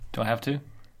Do I have to?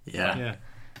 Yeah.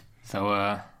 So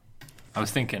I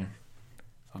was thinking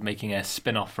of making a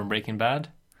spin-off from Breaking Bad.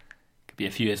 Could be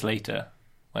a few years later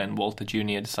when Walter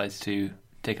Jr. decides to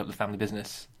take up the family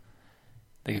business.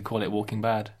 They could call it Walking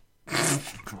Bad.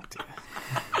 Oh,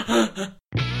 dear.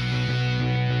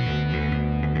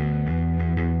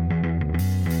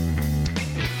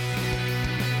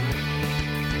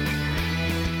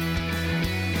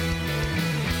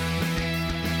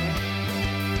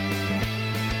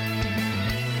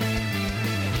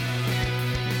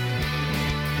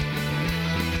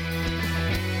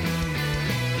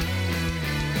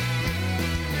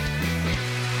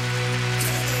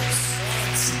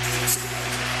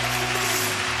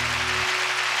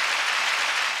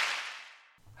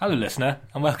 Hello, listener,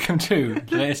 and welcome to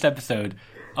the latest episode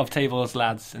of Tables,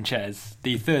 Lads and Chairs,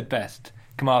 the third best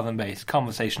Carmarthen-based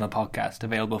conversational podcast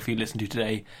available for you to listen to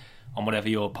today on whatever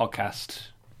your podcast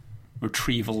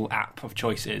retrieval app of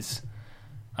choice is.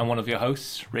 I'm one of your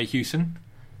hosts, Ray Hewson.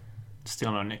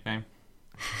 Still no nickname.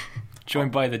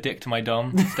 Joined by the dick to my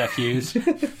dom, Steph Hughes.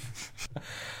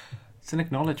 It's an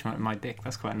acknowledgement of my dick.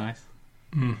 That's quite nice.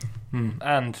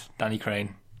 And Danny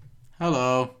Crane.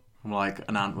 Hello. I'm like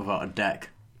an ant without a deck.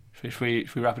 Should we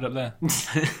wrap it up there?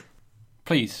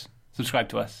 Please subscribe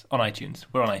to us on iTunes.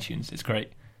 We're on iTunes. It's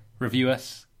great. Review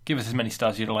us. Give us as many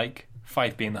stars as you'd like.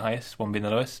 5 being the highest, 1 being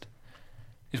the lowest.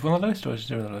 Is 1 the lowest or is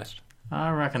 0 the lowest? I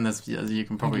reckon you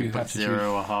can probably put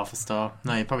 0 or half a star.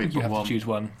 No, you probably put you have 1. To choose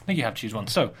one. I think you have to choose one.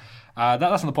 So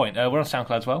that's on the point. We're on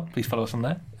SoundCloud as well. Please follow us on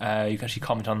there. You can actually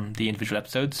comment on the individual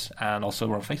episodes, and also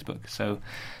we're on Facebook. So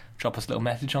drop us a little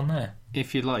message on there.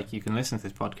 If you'd like, you can listen to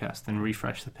this podcast and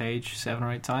refresh the page 7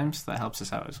 or 8 times. That helps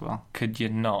us out as well. Could you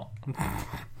not?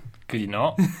 Could you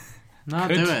not? No,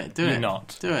 Could do it. Do you it.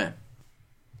 not? Do it.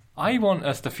 I want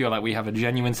us to feel like we have a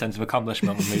genuine sense of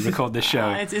accomplishment when we record this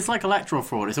show. It's like electoral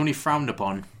fraud. It's only frowned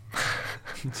upon.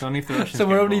 It's only if the Russians So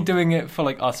we're get only involved. doing it for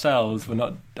like ourselves. We're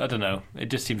not. I don't know. It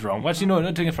just seems wrong. Well, actually, no, we're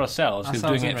not doing it for ourselves. We're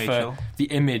Ourselves doing it and for Rachel. the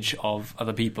image of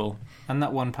other people. And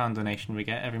that £1 donation we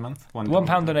get every month.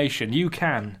 £1 donation. You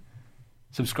can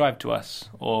subscribe to us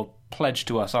or pledge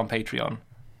to us on Patreon,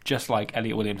 just like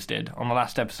Elliot Williams did. On the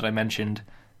last episode, I mentioned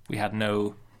we had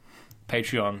no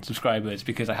Patreon subscribers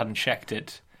because I hadn't checked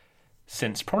it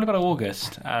since probably about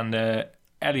August, and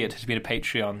Elliot has been a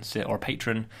Patreon or a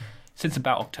patron since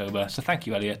about October. So thank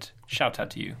you, Elliot. Shout out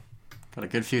to you. Got a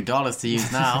good few dollars to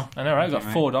use now. I know, right? I got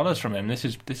Thank you, $4 from him. This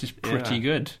is pretty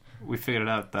good. We figured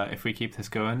out that if we keep this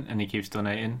going and he keeps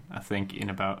donating, I think in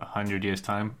about 100 years'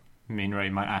 time, me and Ray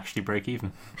might actually break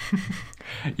even.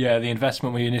 Yeah, the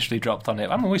investment we initially dropped on it.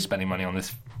 I'm always spending money on this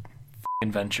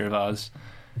f***ing venture of ours.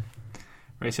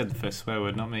 Ray said the first swear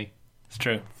word, not me. It's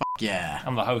true. Fuck yeah.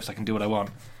 I'm the host. I can do what I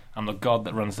want. I'm the god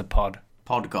that runs the pod.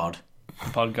 Pod God. The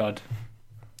pod god.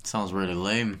 Sounds really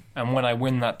lame. And when I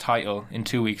win that title in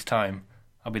 2 weeks' time,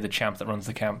 I'll be the champ that runs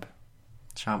the camp.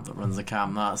 Champ that runs the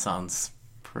camp. That sounds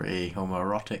pretty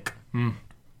homoerotic.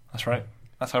 That's right.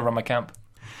 That's how I run my camp.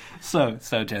 So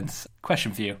gents,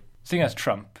 question for you. Seeing as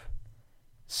Trump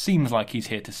seems like he's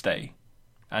here to stay,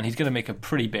 and he's going to make a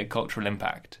pretty big cultural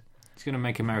impact. He's going to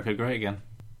make America great again.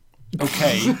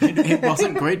 Okay. It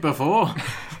wasn't great before.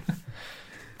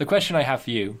 The question I have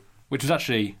for you, which was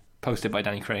actually posted by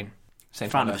Danny Crane. Same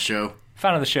Fan fella. of the show.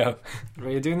 Fan of the show.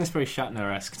 Ray, you're doing this very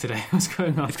Shatner-esque today. What's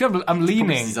going on? It's good. I'm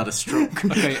leaning. He's had a stroke.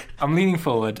 Okay, I'm leaning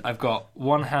forward. I've got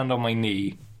one hand on my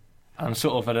knee. I'm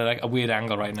sort of at a weird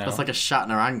angle right now. That's like a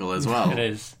Shatner angle as well. It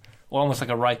is. Or almost like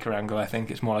a Riker angle, I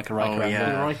think. It's more like a Riker Oh, angle.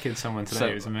 yeah. You Rikered someone today. So,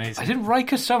 It was amazing. I didn't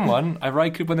Riker someone. I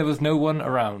Rikered when there was no one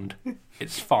around.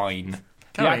 It's fine.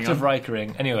 The Carry act of on.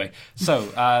 Rikering. Anyway, so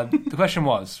the question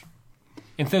was,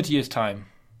 in 30 years' time,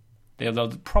 they'll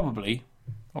probably,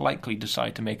 likely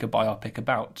decide to make a biopic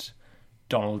about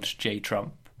Donald J.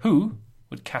 Trump. Who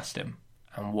would cast him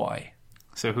and why?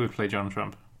 So who would play John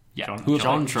Trump? Yeah, John, who would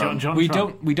John play- Trump. John we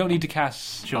Trump. don't need to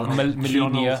cast John- Melania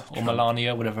Donald or Trump.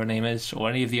 Melania, whatever her name is, or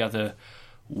any of the other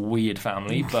weird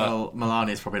family. But Well,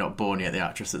 Melania's probably not born yet, the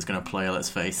actress that's going to play her, let's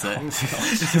face it.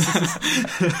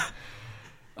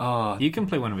 You can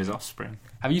play one of his offspring.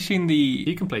 have you seen the?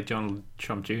 You can play Donald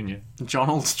Trump Jr.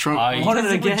 Donald Trump. I- What is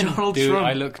it Again. with Donald Dude, Trump?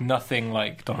 I look nothing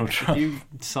like Donald Trump. You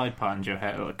side parted your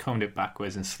hair, or combed it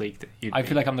backwards and sleeked it. I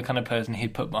feel like I'm the kind of person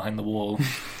he'd put behind the wall.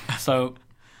 So,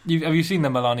 have you seen the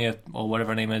Melania or whatever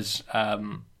her name is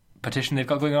petition they've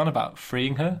got going on about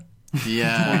freeing her? All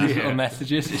Yeah. these little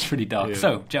messages. It's pretty dark. Yeah.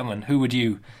 So, gentlemen, who would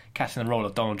you cast in the role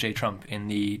of Donald J. Trump in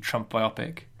the Trump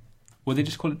biopic? Would they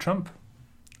just call it Trump?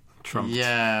 Trump.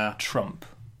 Yeah. Trump.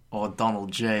 Or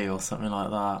Donald J or something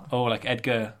like that. Oh, like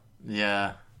Edgar.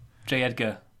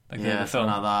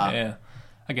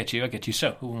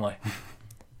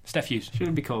 Steph Hughes. Should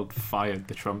it be called Fired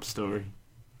the Trump Story?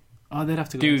 Oh, they'd have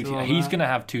to go Dude, into all he's that. going to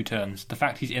have 2 terms. The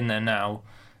fact he's in there now,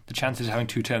 the chances of having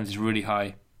 2 terms is really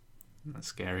high. That's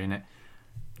scary, isn't it?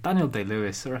 Daniel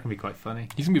Day-Lewis, I reckon, would be quite funny.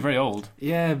 He's going to be very old.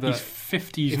 Yeah, but He's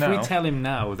 50s if now. we tell him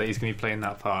now that he's going to be playing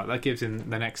that part, that gives him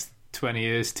the next 20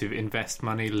 years to invest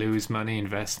money, lose money,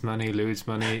 invest money, lose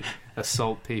money,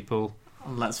 assault people.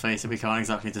 Let's face it, we can't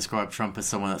exactly describe Trump as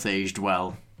someone that's aged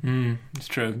well. It's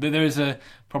true. There is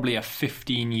probably a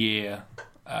 15-year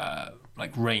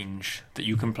range that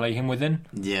you can play him within,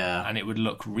 Yeah. and it would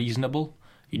look reasonable.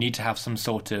 You need to have some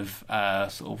sort of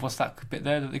what's that bit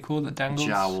there that they call it that dangles?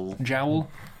 Jowl.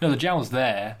 No, the jowl's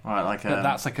there. Right, like But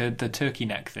that's like the turkey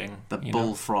neck thing. the you know?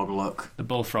 bullfrog look. The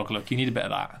bullfrog look. You need a bit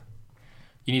of that.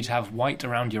 You need to have white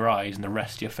around your eyes and the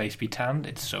rest of your face be tanned.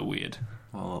 It's so weird.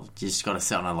 Well, you just got to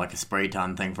sit on a spray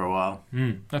tan thing for a while.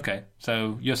 Okay,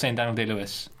 so you're saying Daniel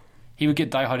Day-Lewis. He would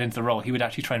get diehard into the role. He would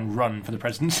actually try and run for the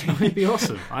presidency. It'd be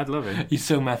awesome. I'd love it. He's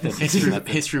so method. He's so method.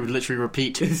 History would literally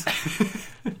repeat.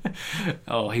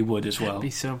 Oh, he would as well. It'd be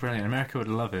so brilliant. America would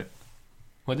love it.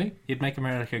 Would he? You'd make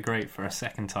America great for a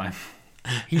second time.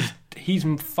 He's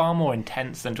far more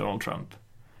intense than Donald Trump.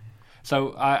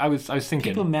 So I was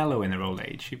thinking. People mellow in their old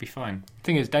age. You'd be fine.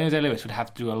 Thing is, Daniel Day-Lewis would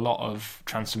have to do a lot of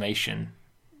transformation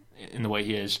in the way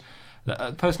he is.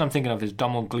 The person I'm thinking of is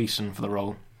Domhnall Gleeson for the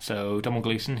role. So Domhnall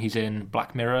Gleeson, he's in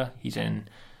Black Mirror, he's in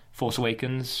Force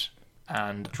Awakens,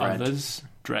 and Dredd. others.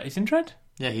 He's in Dredd?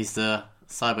 Yeah, he's the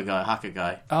cyber guy, hacker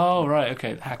guy. Oh, right,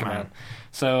 okay, Hacker Man.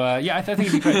 So, I think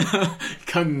it'd be great.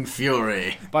 Kung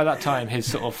Fury. By that time, his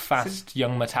sort of fast,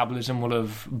 young metabolism will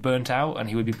have burnt out, and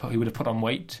he would have put on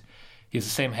weight. He has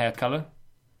the same hair colour.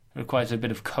 It requires a bit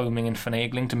of combing and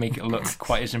finagling to make it look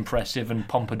quite as impressive and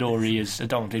pompadour-y as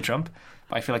Donald J. Trump.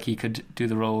 But I feel like he could do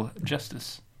the role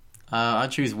justice. I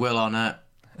choose Will Arnett.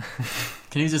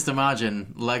 Can you just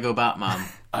imagine Lego Batman?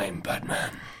 I'm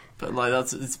Batman. But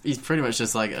he's pretty much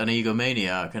just like an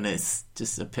egomaniac, and it's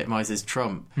just epitomises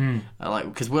Trump.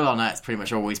 Because Will Arnett pretty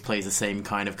much always plays the same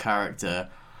kind of character,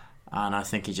 and I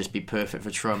think he'd just be perfect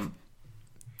for Trump.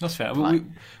 That's fair.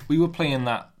 We were playing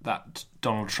that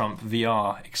Donald Trump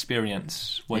VR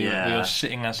experience where you're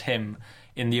sitting as him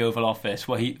in the Oval Office,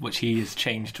 which he has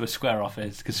changed to a square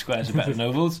office because squares are better than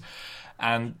ovals,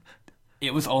 and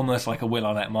it was almost like a Will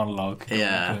Arnett monologue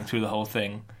going through the whole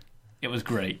thing. It was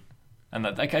great, and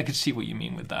I could see what you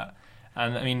mean with that.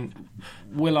 And I mean,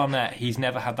 Will Arnett, he's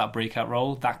never had that breakout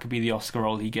role. That could be the Oscar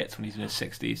role he gets when he's in his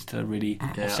 60s to really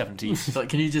or 70s. But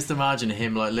can you just imagine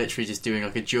him literally just doing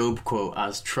a Job quote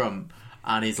as Trump,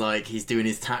 and he's doing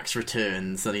his tax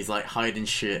returns and he's hiding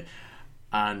shit,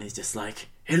 and he's just like,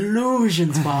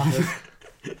 illusions, father.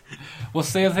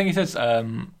 What's the other thing he says?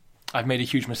 I've made a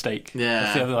huge mistake. Yeah.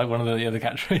 That's the other, one of the other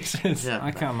catchphrases. Yeah.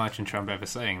 I can't imagine Trump ever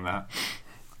saying that.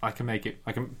 I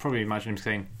can probably imagine him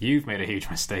saying, "You've made a huge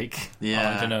mistake."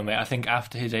 Yeah. I don't know, mate. I think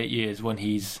after his 8 years, when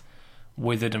he's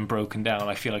withered and broken down,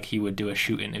 I feel like he would do a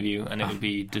shoot interview and it would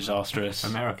be disastrous.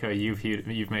 America, you've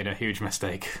made a huge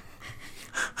mistake.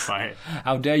 Right.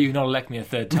 How dare you not elect me a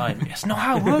third time? It's not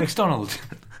how it works, Donald.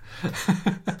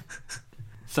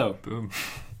 So, Boom.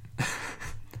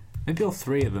 Maybe all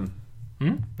three of them.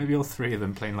 Maybe all three of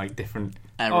them playing different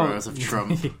Errors of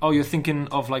Trump. oh, you're thinking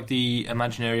of the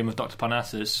Imaginarium of Dr.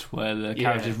 Parnassus, where the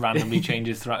character just randomly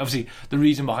changes throughout. Obviously, the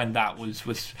reason behind that was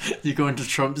You go into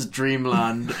Trump's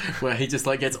dreamland where he just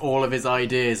gets all of his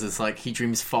ideas. It's he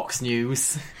dreams Fox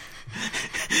News.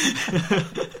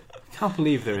 I can't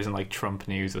believe there isn't Trump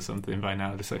news or something by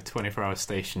now. Just 24-hour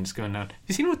stations going down.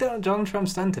 You seen what Donald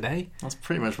Trump's done today? That's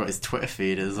pretty much what his Twitter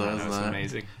feed is. That's Isn't it?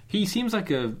 amazing. he seems like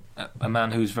a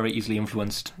man who's very easily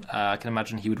influenced. I can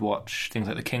imagine he would watch things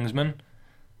like The Kingsman,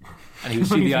 and he would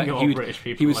see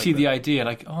the idea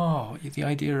the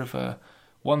idea of a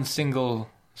one single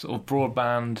sort of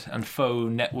broadband and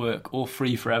faux network, all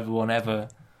free for everyone ever,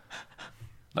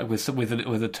 with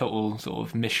a total sort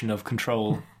of mission of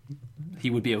control. He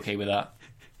would be okay with that.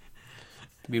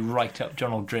 It'd be right up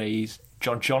Donald Days.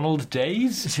 Donald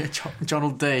Days?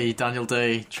 Donald Day, Daniel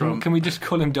Day, Trump. Can we just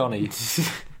call him Donny?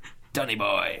 Donny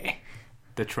boy.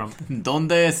 The Trump. Donde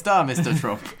está, Mr.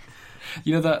 Trump?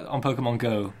 You know that on Pokemon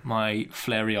Go, my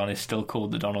Flareon is still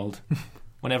called the Donald.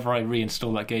 Whenever I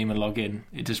reinstall that game and log in,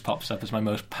 it just pops up as my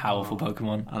most powerful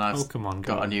Pokemon. And I've Pokemon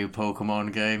got Go. a new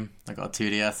Pokemon game. I got a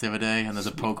 2DS the other day, and there's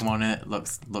a Pokemon in it.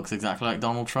 Looks exactly like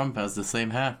Donald Trump. Has the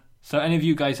same hair. So any of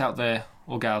you guys out there,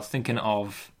 or gals, thinking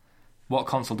of what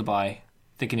console to buy,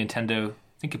 thinking Nintendo,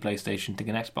 thinking PlayStation,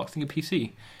 thinking Xbox, thinking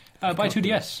PC, buy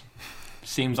 2DS.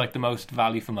 Seems like the most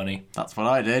value for money. That's what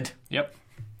I did. Yep.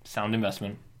 Sound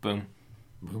investment. Boom.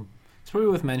 Boom. It's probably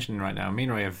worth mentioning right now. Me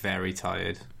and Ray are very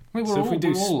tired. Wait, So if we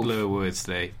do we're all- splur words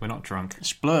today, we're not drunk.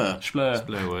 Splur. Splur.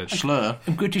 Splur words. Schlur.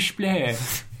 I'm good to splur.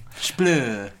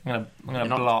 Splur. I'm gonna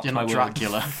You're blot you're my not words.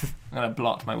 Dracula. I'm gonna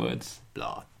blot my words.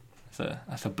 Blah.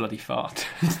 That's a bloody fart.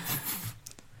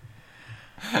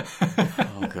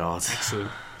 Oh, God.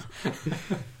 Excellent.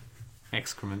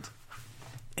 Excrement.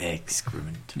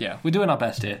 Excrement. Yeah, we're doing our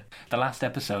best here. The last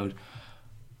episode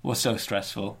was so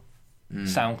stressful.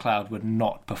 SoundCloud would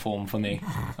not perform for me.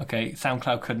 Okay,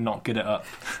 SoundCloud could not get it up.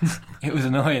 It was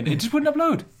annoying. It just wouldn't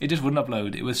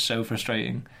upload. It was so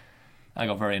frustrating. I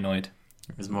got very annoyed.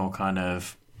 It was more kind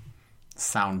of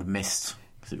sound mist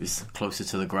because it was closer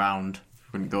to the ground.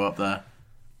 Wouldn't go up there.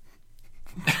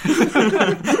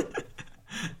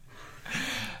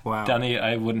 Wow. Danny,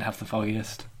 I wouldn't have the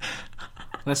foggiest.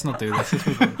 Let's not do this. Let's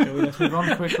move on. Shall we? Let's move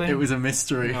on quickly. It was a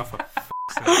mystery. Oh, for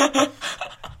f***'s sake.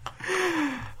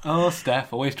 Oh,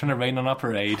 Steph, always trying to rain on our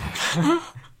parade.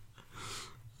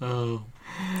 Oh.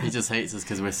 He just hates us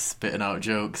because we're spitting out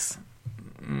jokes.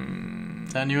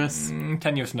 Tenuous.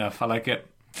 Tenuous enough, I like it.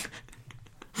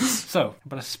 So,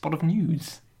 but a spot of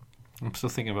news. I'm still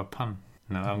thinking of a pun.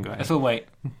 No, I haven't got Let's it. all wait.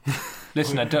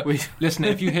 Listener, listener,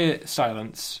 if you hear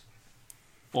silence,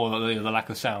 or the lack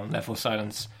of sound, therefore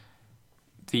silence,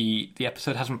 the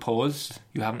episode hasn't paused.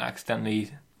 You haven't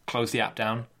accidentally closed the app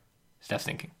down. Steph's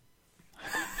thinking.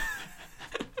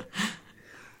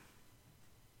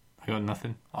 I got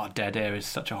nothing. Oh, dead air is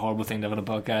such a horrible thing to have on a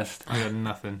podcast. I got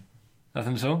nothing.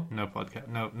 Nothing at all? No podcast.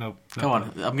 No. Come on,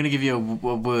 I'm going to give you a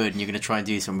word and you're going to try and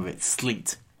do something with it.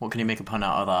 Sleet. What can you make a pun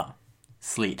out of that?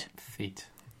 Sleet. Feet.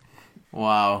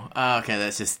 Wow. Okay,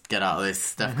 let's just get out of this.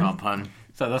 Steph can't pun.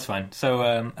 So that's fine. So,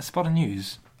 a spot of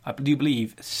news. I do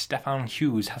believe Stefan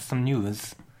Hughes has some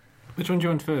news. Which one do you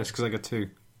want first? Because I got two.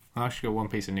 I actually got one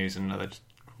piece of news and another just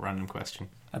random question.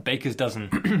 A baker's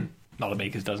dozen. Not a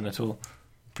baker's dozen at all.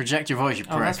 Project your voice, you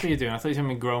Oh, prick. that's what you're doing. I thought you were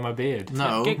going to grow my beard.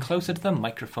 No. Get closer to the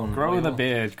microphone. Grow Will. the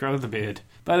beard. Grow the beard.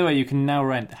 By the way, you can now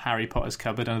rent Harry Potter's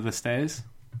cupboard under the stairs.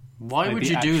 Why Like would the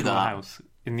you do actual that? House.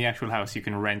 In the actual house, you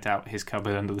can rent out his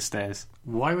cupboard under the stairs.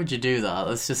 Why would you do that?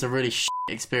 That's just a really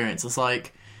experience. It's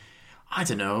like, I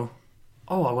don't know.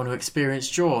 Oh, I want to experience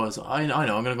Jaws. I know, I'm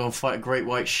going to go and fight a great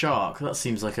white shark. That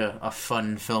seems like a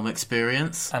fun film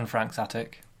experience. And Frank's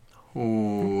attic.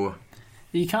 Ooh.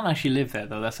 You can't actually live there,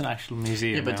 though. That's an actual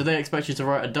museum. Yeah, but now. do they expect you to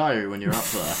write a diary when you're up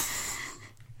there?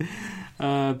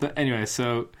 But anyway,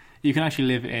 so you can actually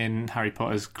live in Harry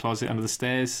Potter's closet under the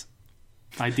stairs.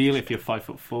 Ideal if you're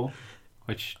 5'4",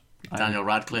 which Daniel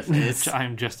Radcliffe is.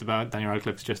 I'm just about. Daniel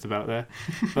Radcliffe's just about there.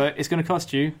 But it's going to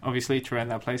cost you, obviously, to rent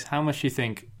that place. How much do you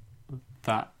think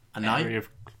that A night? area of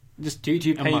just Do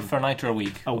you A pay month. for a night or a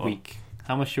week? a Or- week?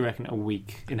 How much do you reckon a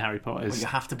week in Harry Well, Potter's? you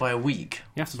have to buy a week.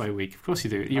 You have to buy a week. Of course you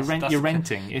do. That's You're the-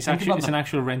 renting. It's Think actually about an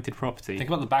actual rented property. Think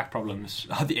about the back problems.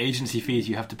 The agency fees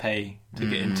you have to pay to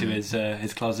get into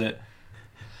his closet.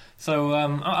 So,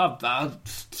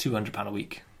 £200 a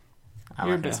week. I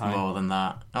You're a reckon bit it's high. more than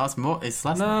that. No, it's more. It's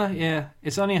less. No, yeah,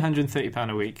 it's only £130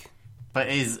 a week, But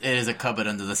it is a cupboard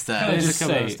under the Can I stairs. just just go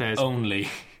say downstairs. only?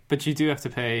 but you do have to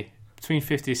pay between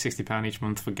 £50 to £60 each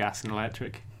month for gas and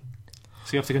electric.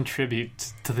 So you have to contribute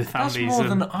to the That's families. more of-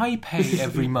 than I pay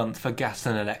every month for gas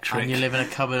and electric. And you live in a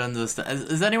cupboard under the stairs.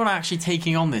 Is anyone actually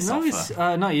taking on this No, offer? it's,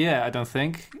 not yet. I don't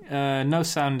think. No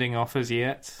sounding offers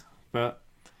yet, but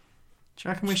Do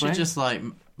you reckon we Just should wait. just like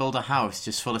build a house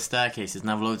just full of staircases and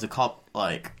have loads of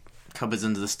cupboards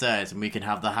under the stairs, and we can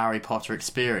have the Harry Potter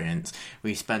experience?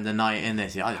 We spend the night in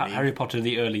this. I don't know. Harry Potter,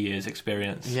 the early years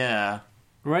experience. Yeah,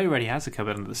 Ray already has a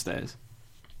cupboard under the stairs.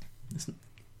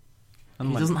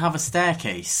 he doesn't have a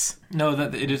staircase. No,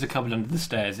 that it is a cupboard under the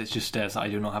stairs. It's just stairs that I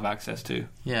do not have access to.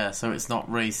 Yeah, so it's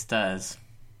not raised stairs.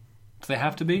 Do they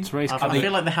have to be? It's Ray's I cupboard.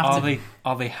 feel like they have Are to.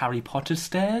 Are they Harry Potter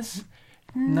stairs?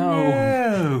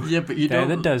 No. Yeah, but you They're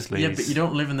don't. the Dursleys. Yeah, but you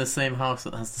don't live in the same house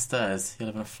that has the stairs. You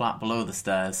live in a flat below the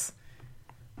stairs.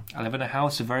 I live in a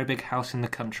house, a very big house in the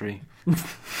country.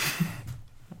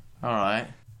 All right,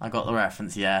 I got the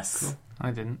reference. Yes.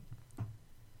 I didn't.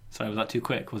 Sorry, was that too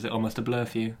quick? Was it almost a blur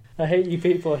for you? I hate you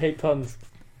people. I hate puns.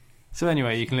 So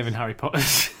anyway, you can live in Harry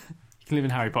Potter's. You can live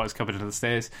in Harry Potter's cupboard under the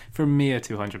stairs for a mere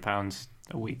 £200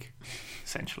 a week,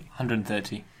 essentially.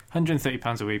 130.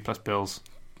 £130 a week plus bills.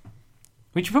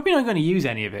 Which you're probably not going to use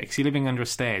any of it because you're living under a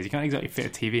stairs. You can't exactly fit a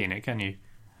TV in it, can you?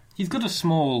 He's got a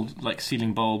small,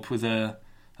 ceiling bulb with a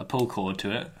pull cord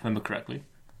to it, if I remember correctly.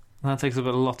 That takes up a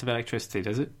lot of electricity,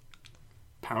 does it?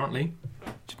 Apparently.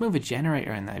 Just move a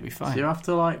generator in there, it'll be fine. Do you have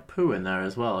to poo in there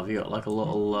as well? Have you got like a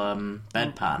little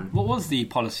bedpan? What was the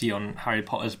policy on Harry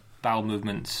Potter's bowel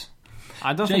movements?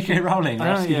 I don't think J.K. Rowling, I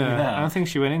you're asking me I now. don't think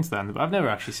she went into that, but I've never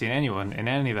actually seen anyone in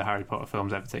any of the Harry Potter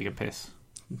films ever take a piss.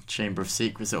 Chamber of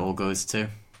Secrets it all goes to.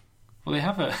 Well, they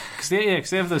have because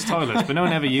they have those toilets, but no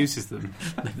one ever uses them.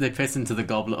 They piss into the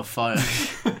goblet of fire.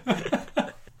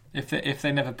 If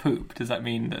they never poop, does that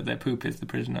mean that their poop is the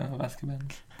prisoner of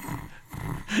Azkaban?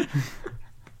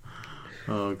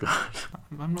 Oh god.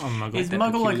 I'm not a muggle. Is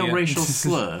muggle like a racial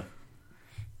slur?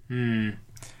 I'm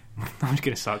just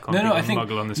going to start calling people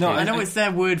muggle on the street. No, I know it's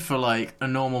their word for like a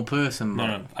normal person. But...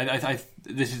 No.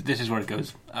 This is where it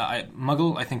goes.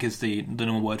 Muggle, I think, is the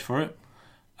normal word for it.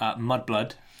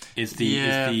 Mudblood is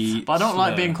the. But I don't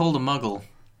like being called a muggle.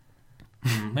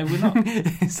 Maybe we're not.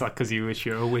 It's like because you wish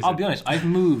you were a wizard. I'll be honest. I've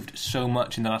moved so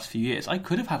much in the last few years. I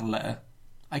could have had a letter.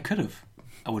 I could have.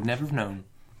 I would never have known.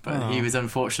 But he was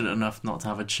unfortunate enough not to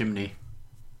have a chimney.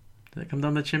 Did it come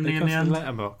down the chimney in the end? The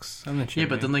letterbox and the chimney. Yeah,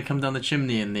 but then they come down the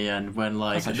chimney in the end when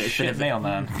like that's a shit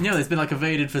mailman. You know, it's been like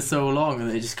evaded for so long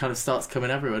and it just kind of starts coming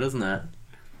everywhere, doesn't it?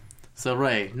 So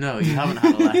Ray, no, you haven't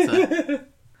had a letter.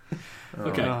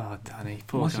 Okay. Oh, Danny,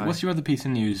 poor guy. What's your other piece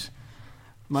of news?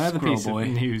 My other piece of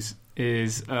news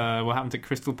is what happened to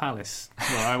Crystal Palace.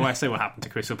 Well, I say what happened to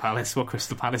Crystal Palace. What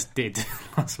Crystal Palace did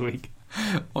last week.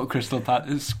 What Crystal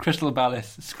Palace? Crystal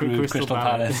Palace. Screw Crystal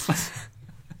Palace.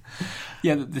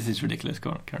 Yeah, this is ridiculous.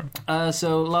 Go on, Karen.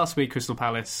 So last week, Crystal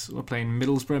Palace were playing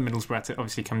Middlesbrough. Middlesbrough had to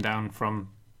obviously come down from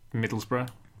Middlesbrough,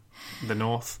 the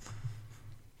north,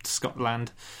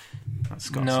 Scotland.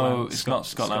 No, it's not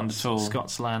Scotland at all.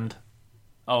 Scotsland.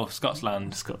 Oh,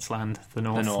 Scotsland. Scotsland, the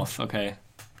north. The north, okay.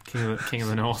 King of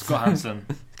the North. Scott Hansen.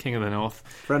 King of the North.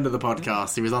 Friend of the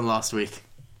podcast. He was on last week.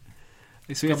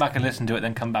 So go back and listen to it,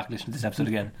 then come back and listen to this episode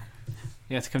again.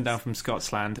 He had to come down from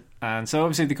Scotsland, and so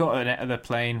obviously they got the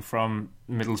plane from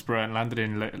Middlesbrough and landed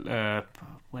in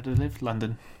where do they live?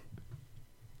 London.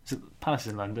 Palace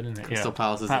is in London, isn't it? Crystal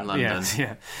Palace is in London.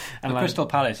 Yeah. And Crystal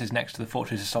Palace is next to the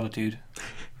Fortress of Solitude.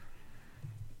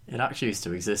 It actually used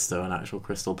to exist, though, an actual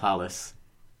Crystal Palace.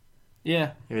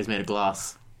 Yeah. It was made of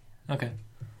glass. Okay.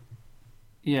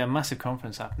 Yeah, massive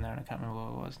conference happened there, and I can't remember what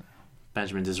it was now.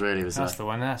 Benjamin Disraeli was there. That's the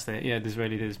one, that's it. Yeah,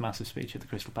 Disraeli did his massive speech at the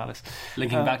Crystal Palace.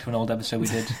 Linking back to an old episode we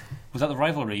did. Was that the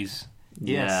rivalries?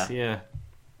 Yes, yeah.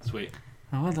 Sweet.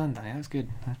 Oh, well done, Danny. That was good.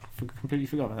 I completely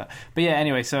forgot about that. But yeah,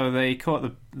 anyway, so they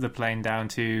caught the plane down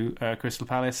to Crystal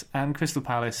Palace, and Crystal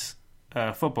Palace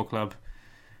Football Club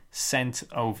sent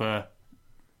over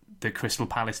the Crystal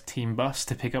Palace team bus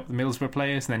to pick up the Middlesbrough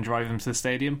players and then drive them to the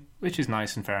stadium, which is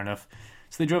nice and fair enough.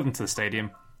 So they drove them to the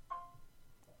stadium.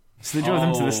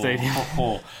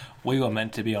 We were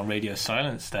meant to be on Radio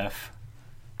Silence, Steph.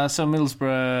 So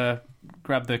Middlesbrough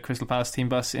grabbed the Crystal Palace team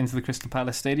bus into the Crystal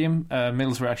Palace stadium.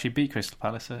 Middlesbrough actually beat Crystal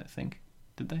Palace, I think.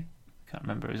 Did they? Can't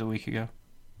remember. It was a week ago.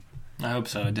 I hope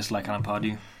so. I dislike Alan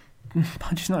Pardew.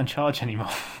 Pardew's not in charge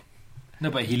anymore. No,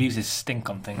 but he leaves his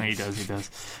stink on things. He does.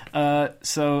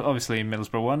 So obviously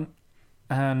Middlesbrough won,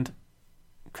 and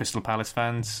Crystal Palace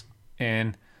fans,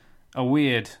 in a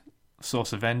weird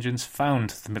source of vengeance, found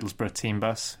the Middlesbrough team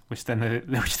bus, which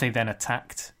they then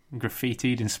attacked,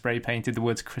 graffitied and spray painted the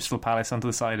words Crystal Palace onto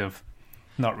the side of,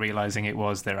 not realising it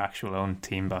was their actual own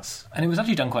team bus. And it was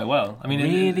actually done quite well. I mean,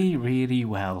 really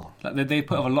well. Like they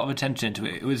put a lot of attention into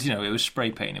it. It was, it was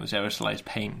spray paint, it was aerosolized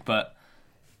paint, but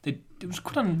it was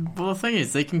quite Well, the thing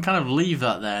is, they can kind of leave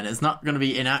that there, and it's not going to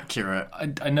be inaccurate.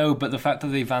 I know, but the fact that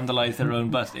they vandalised their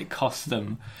own bus, it cost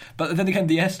them. But then again,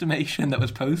 the estimation that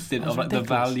was posted of ridiculous. The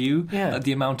value,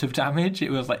 the amount of damage,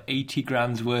 it was like 80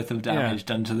 grand's worth of damage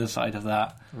done to the side of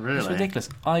that. Really? It's ridiculous.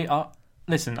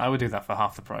 Listen, I would do that for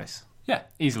half the price. Yeah.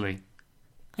 Easily.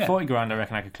 Yeah. 40 grand, I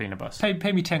reckon I could clean a bus.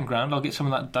 Pay me 10 grand, I'll get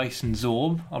some of that Dyson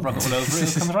Zorb, I'll rub it all over it,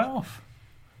 it'll come right off.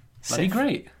 Bloody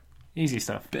great. Easy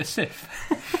stuff. Bit of Sif.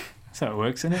 That's how it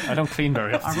works, isn't it? I don't clean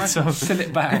very often. Fill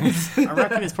it back. I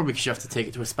reckon it's probably because you have to take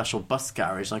it to a special bus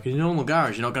garage. Like in a normal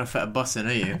garage, you're not going to fit a bus in,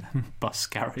 are you? Bus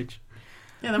garage?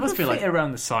 Yeah, there must be fit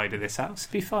around the side of this house.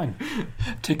 Be fine.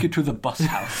 Take it to the bus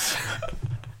house.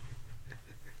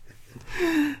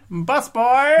 Bus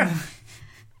boy!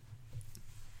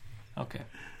 Okay.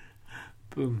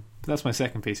 Boom. That's my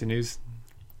second piece of news.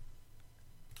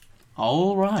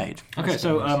 All right. Okay,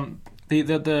 so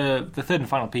the third and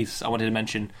final piece I wanted to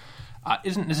mention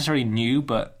isn't necessarily new,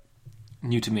 but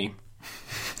new to me.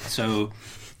 So,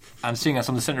 and seeing as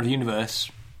I'm the centre of the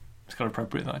universe, it's kind of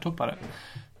appropriate that I talk about it.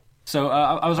 So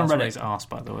I was on Reddit. Arse,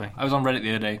 by the way. I was on Reddit the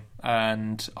other day,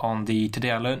 and on the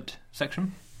Today I Learnt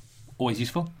section, always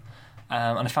useful.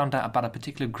 And I found out about a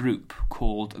particular group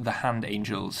called the Hand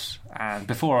Angels. And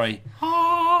before the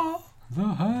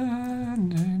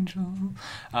Hand Angel,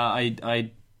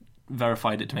 I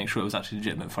verified it to make sure it was actually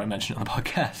legitimate before I mentioned it on the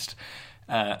podcast.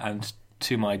 And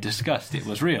to my disgust, it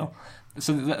was real.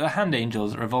 So the Hand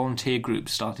Angels are a volunteer group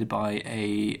started by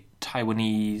a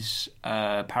Taiwanese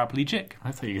paraplegic.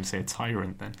 I thought you were going to say a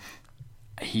tyrant then.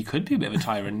 He could be a bit of a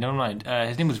tyrant, never mind.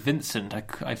 His name was Vincent.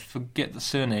 I forget the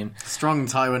surname. Strong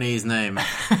Taiwanese name.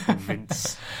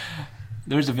 Vince.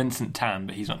 There is a Vincent Tan,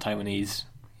 but he's not Taiwanese.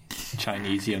 He's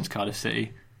Chinese. He owns Cardiff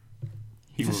City.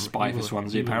 He's a spy for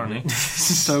Swansea, apparently.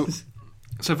 So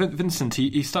Vincent,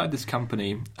 he started this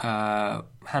company,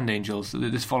 Hand Angels,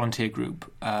 this volunteer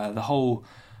group. The whole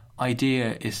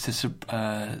idea is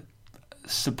to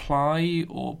supply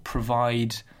or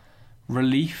provide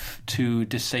relief to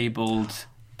disabled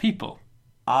people.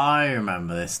 I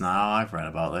remember this now. I've read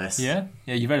about this. Yeah,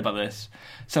 you read about this.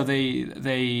 So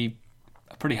they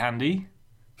are pretty handy.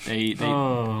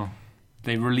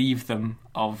 They relieve them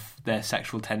of their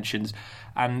sexual tensions,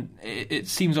 and it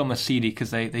seems almost seedy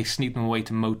because they sneak them away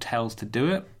to motels to do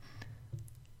it.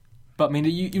 But I mean,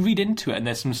 you read into it, and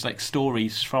there's some like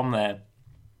stories from there,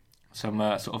 some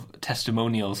sort of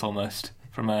testimonials almost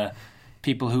from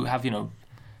people who have,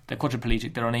 they're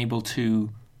quadriplegic, they're unable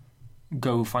to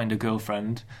go find a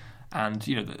girlfriend, and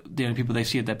the only people they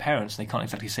see are their parents, and they can't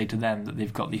exactly say to them that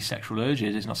they've got these sexual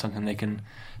urges. It's not something they can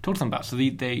talk to them about. So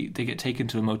they get taken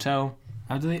to a motel.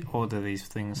 How do they order these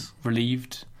things?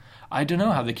 Relieved. I don't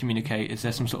know how they communicate. Is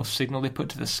there some sort of signal they put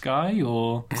to the sky,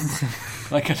 or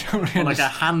like I don't really like a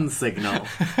hand signal?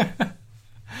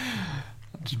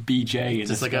 Just BJ.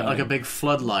 Just like a big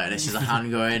floodlight, and it's just a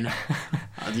hand going.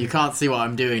 You can't see what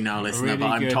I'm doing now, listener, Really but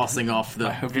I'm good. tossing off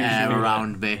the hope you air do that.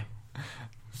 around me.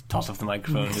 Toss off the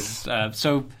microphone.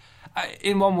 So,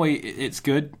 in one way, it's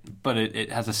good, but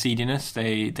it has a seediness.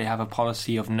 They have a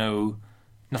policy of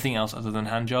nothing else other than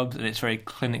hand jobs, and it's very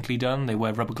clinically done. They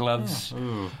wear rubber gloves.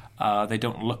 They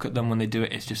don't look at them when they do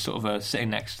it. It's just sort of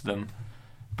sitting next to them.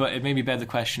 But it made me bear the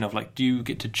question of do you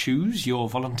get to choose your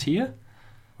volunteer?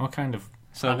 What kind of...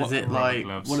 So And is it like?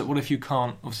 gloves? what if you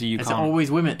can't? Obviously, you Is it can't. always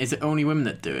women? Is it only women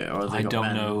that do it, or have they I got don't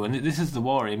men? know, and this is the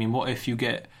worry. I mean, what if you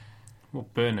get Well,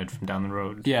 Bernard from down the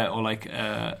road. Yeah, or like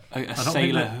a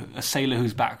think sailor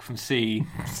who's back from sea,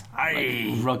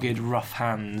 Aye. like rugged, rough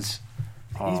hands.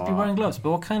 He's been wearing gloves, but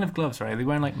what kind of gloves, right? Are they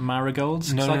wearing like marigolds?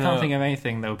 'Cause No, I no, can't no. think of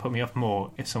anything that would put me off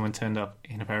more if someone turned up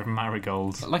in a pair of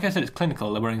marigolds. Like I said, it's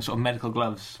clinical. They're wearing sort of medical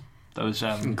gloves. Those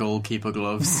Goalkeeper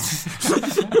gloves.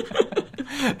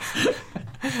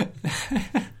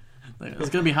 It's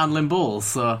going to be handling balls,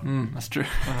 so that's true.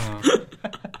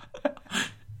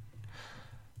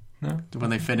 No, when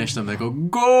they finish them, they go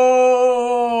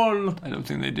goal. I don't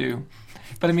think they do.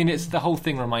 But I mean, it's the whole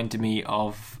thing reminded me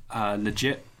of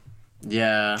Legit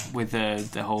Yeah, with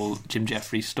the whole Jim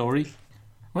Jeffries story.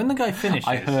 When the guy finishes,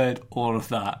 I heard all of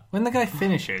that. when the guy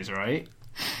finishes, right?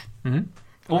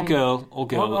 Or girl.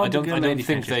 Well, I don't the lady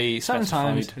think finishes. they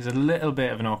Sometimes specified. there's a little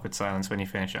bit of an awkward silence when you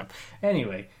finish up.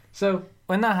 Anyway, so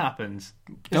when that happens,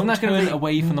 Don't isn't that turn going to be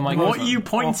away from the microphone. what are you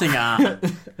pointing at?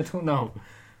 I don't know.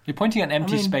 You're pointing at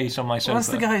empty I mean, space on my sofa. Once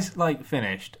the guy's like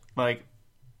finished, like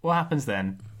what happens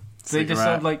then? Do they just Cigarette.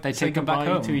 sort of like They say take them back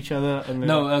goodbye home. to each other? And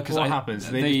No, like, 'cause what I- happens?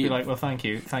 They they- just be like, "Well, thank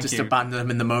you." Just abandon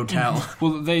them in the motel.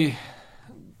 Well,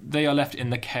 they are left in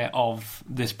the care of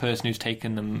this person who's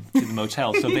taken them to the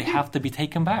motel, so they have to be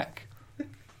taken back.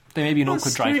 They may be an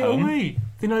awkward drive Straight home. away.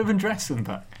 They not even dress them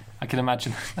back. I can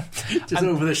imagine. Just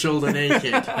over the shoulder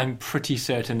naked. I'm pretty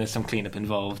certain there's some cleanup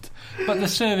involved. But the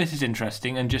service is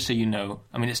interesting, and just so you know,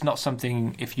 I mean, it's not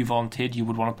something, if you volunteered, you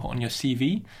would want to put on your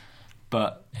CV,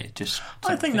 but it just...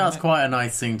 I think that's quite a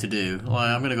nice thing to do. Like,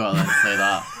 I'm going to go out there and say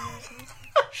that.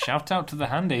 Shout out to the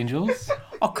Hand Angels.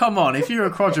 Oh, come on. If you're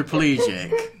a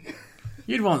quadriplegic,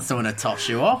 you'd want someone to toss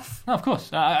you off. No, of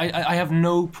course. I have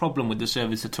no problem with the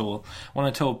service at all. When I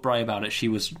told Bri about it, she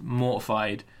was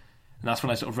mortified. And that's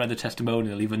when I sort of read the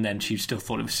testimonial. Even then, she still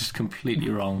thought it was just completely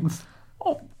wrong.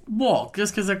 Oh, what?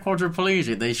 Just because they're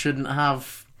quadriplegic, they shouldn't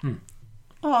have...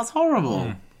 Oh, that's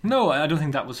horrible. No, I don't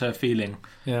think that was her feeling.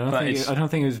 Yeah, But it's- I don't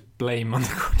think it was blame on the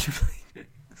quadriplegic.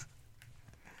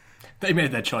 They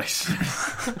made their choice.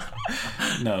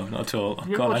 No, not at all. Oh,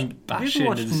 you God, watched- I'm have you bashing the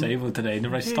watched- disabled today.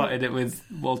 Never I started it with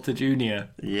Walter Jr.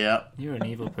 Yep. You're an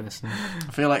evil person.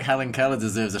 I feel like Helen Keller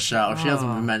deserves a shout. She hasn't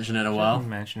been mentioned in a while.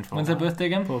 Mentioned for When's a her while. birthday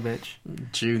again? Poor bitch.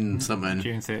 June something.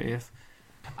 June 30th.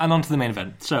 And on to the main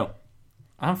event. So,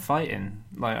 I'm fighting.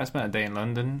 Like, I spent a day in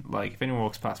London. Like, if anyone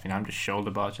walks past me, I'm just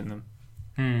shoulder barging them.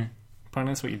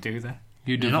 Apparently that's what you do there.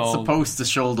 you You're not devolved. supposed to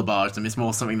shoulder barge them. It's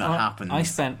more something that happens. I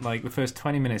spent, like, the first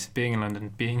 20 minutes of being in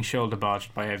London being shoulder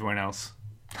barged by everyone else.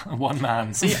 One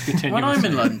man. See, continuously. when I'm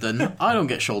in London, I don't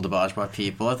get shoulder barged by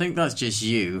people. I think that's just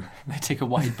you. They take a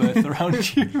wide berth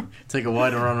around you. Take a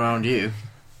wider run around you.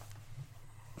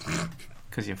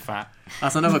 Because you're fat.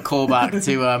 That's another callback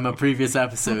to a previous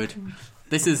episode.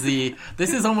 This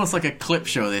is almost like a clip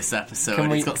show. This episode,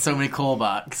 it's got so many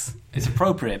callbacks. It's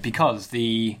appropriate because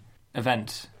the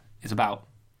event is about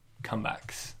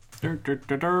comebacks,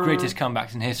 greatest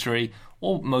comebacks in history,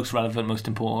 or most relevant, most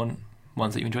important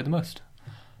ones that you enjoyed the most.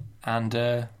 And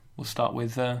we'll start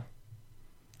with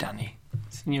Danny.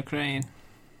 Senior Crane.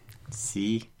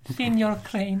 See? Senior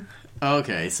Crane.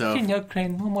 Okay, so... Senior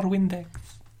Crane, one more Windex.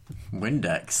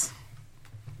 Windex?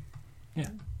 Yeah.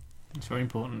 It's very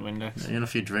important, Windex. You know,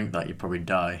 if you drink that, you probably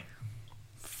die.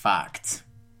 Fact.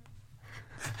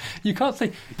 You can't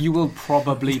say, you will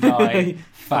probably die.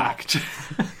 Fact.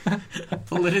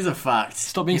 Well, it is a fact.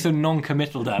 Stop being so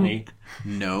non-committal, Danny.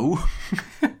 No.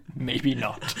 Maybe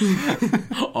not.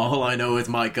 All I know is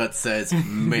my gut says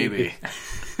maybe.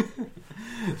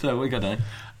 So, what you got, Danny?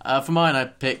 For mine, I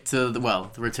picked the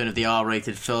return of the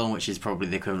R-rated film, which is probably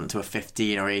the equivalent to a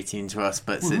 15 or 18 to us,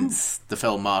 but since the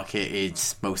film market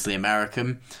is mostly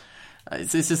American,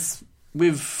 it's just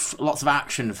with lots of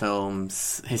action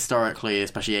films, historically,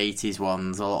 especially 80s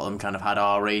ones, a lot of them kind of had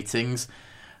R ratings,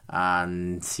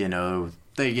 and,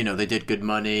 they did good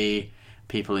money,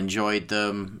 people enjoyed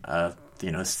them,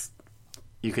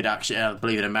 you could actually, I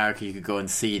believe in America, you could go and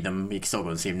see them. You can still go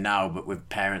and see them now, but with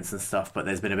parents and stuff. But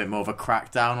there's been a bit more of a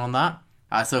crackdown on that.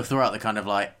 So throughout the kind of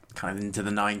into the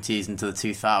 90s, into the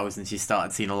 2000s, you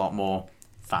started seeing a lot more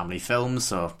family films.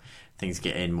 So things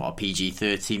getting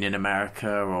PG-13 in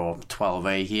America or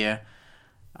 12A here.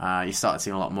 You started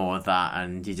seeing a lot more of that,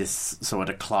 and you just saw a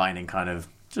decline in kind of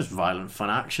just violent, fun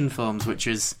action films, which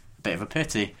is a bit of a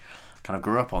pity. Kind of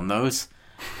grew up on those.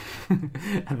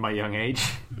 At my young age.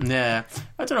 Yeah.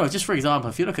 I don't know, just for example,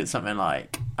 if you look at something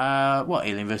like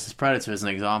Alien vs Predator as an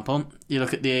example, you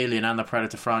look at the Alien and the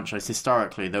Predator franchise,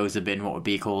 historically those have been what would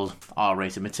be called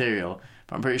R-rated material,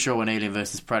 but I'm pretty sure when Alien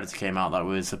vs Predator came out that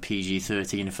was a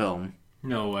PG-13 film.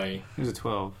 No way. It was a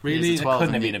 12. Really? It was a 12 it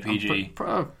couldn't have been a PG.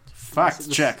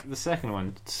 Fact check. The second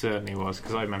one certainly was,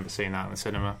 because I remember seeing that in the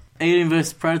cinema. Alien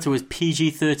vs Predator was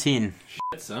PG-13.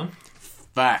 Shit, son.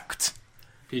 Fact.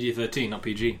 PG-13, not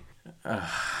PG.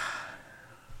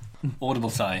 Audible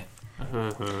sigh.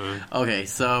 Okay,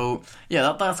 so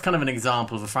that's kind of an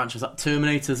example of a franchise.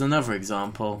 Terminator's another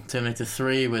example. Terminator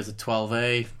 3 was a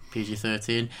 12A,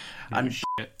 PG-13, and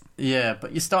shit. Yeah,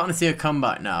 but you're starting to see a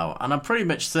comeback now, and I'd pretty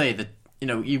much say that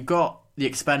you've got the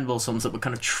Expendables films that were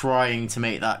kind of trying to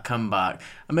make that comeback,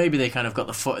 and maybe they kind of got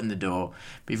the foot in the door.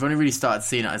 But you've only really started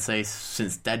seeing it, I'd say,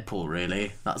 since Deadpool.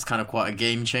 Really, that's kind of quite a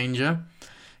game changer.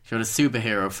 You had a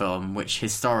superhero film, which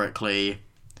historically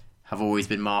have always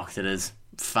been marketed as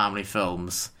family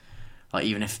films. Like,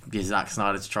 even if Zack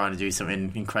Snyder's trying to do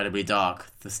something incredibly dark,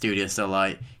 the studio's still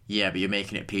like, yeah, but you're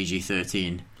making it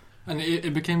PG-13. And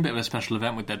it became a bit of a special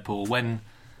event with Deadpool when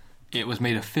it was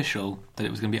made official that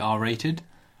it was going to be R-rated.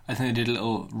 I think they did a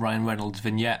little Ryan Reynolds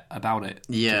vignette about it.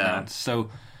 Yeah. So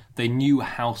they knew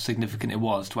how significant it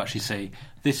was to actually say,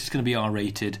 this is going to be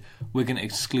R-rated, we're going to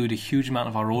exclude a huge amount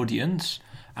of our audience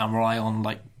and rely on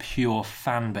pure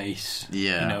fan base,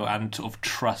 and sort of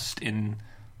trust in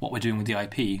what we're doing with the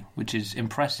IP, which is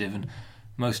impressive, and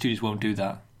most studios won't do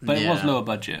that. But it was lower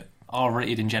budget.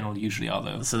 R-rated in general usually are,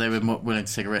 though. So they were willing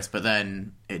to take a risk, but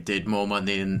then it did more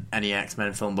money than any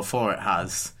X-Men film before it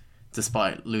has,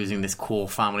 despite losing this core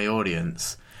family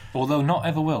audience. Although not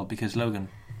ever will, because Logan.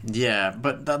 Yeah,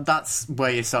 but that's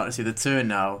where you're starting to see the turn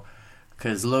now,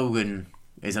 because Logan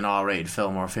is an R-rated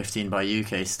film, or a 15 by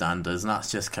UK standards, and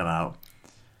that's just come out.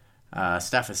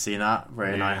 Steph has seen that,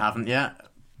 Ray and I haven't yet.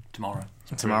 Tomorrow,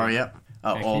 yep.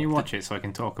 Can you watch it so I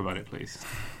can talk about it, please?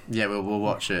 Yeah, we'll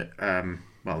watch it, the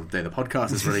day the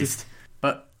podcast is released.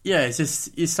 But yeah, it's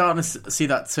just, you're starting to see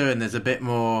that turn. There's a bit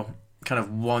more kind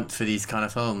of want for these kind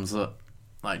of films.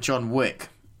 Like John Wick,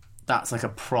 that's like a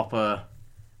proper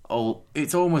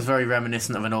it's almost very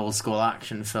reminiscent of an old school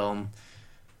action film.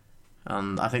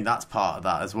 And I think that's part of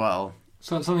that as well.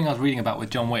 So something I was reading about with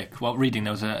John Wick, there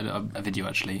was a video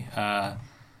actually. It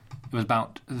was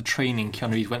about the training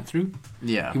Keanu Reeves went through.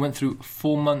 Yeah. He went through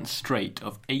 4 months straight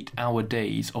of 8-hour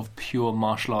days of pure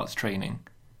martial arts training.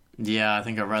 Yeah, I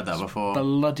think I read that before.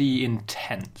 Bloody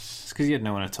intense. It's because he had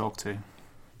no one to talk to.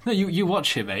 No, you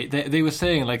watch him, mate. They were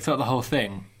saying throughout the whole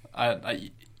thing,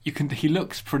 he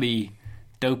looks pretty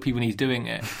dopey when he's doing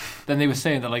it. Then they were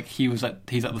saying that he's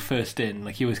the first in,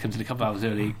 he always comes in a couple of hours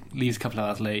early, leaves a couple of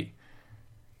hours late,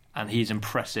 and he's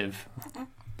impressive.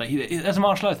 As a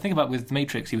martial artist, think about with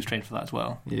Matrix, he was trained for that as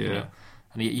well. Yeah,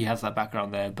 and he has that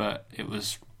background there. But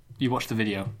you watch the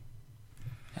video,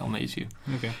 it'll amaze you.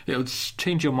 Okay, it'll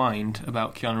change your mind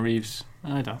about Keanu Reeves.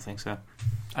 I don't think so.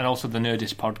 And also the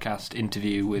Nerdist podcast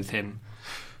interview with him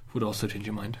would also change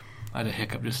your mind. I had a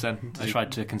hiccup just then. I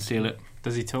tried to conceal it.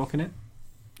 Does he talk in it?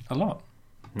 A lot.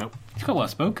 Nope. He's quite well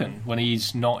spoken when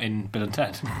he's not in Bill and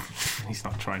Ted. He's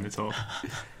not trying to talk.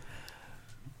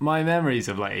 My memories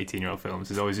of like 18-year-old films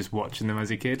is always just watching them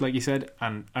as a kid, like you said.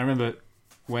 And I remember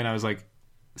when I was like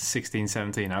 16,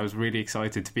 17, I was really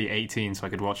excited to be 18 so I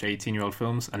could watch 18-year-old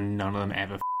films, and none of them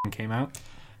ever came out.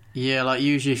 Yeah, like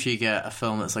usually if you get a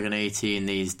film that's like an 18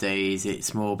 these days,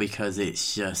 it's more because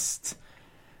it's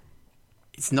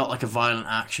not like a violent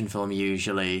action film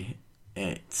usually.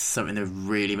 It's something with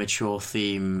really mature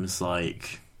themes,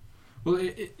 like... Well,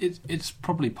 it's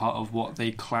probably part of what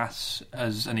they class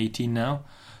as an 18 now.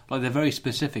 Like, they're very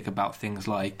specific about things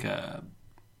like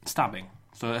stabbing.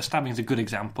 So a stabbing is a good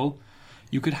example.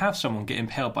 You could have someone get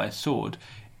impaled by a sword,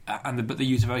 but they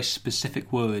use a very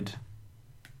specific word,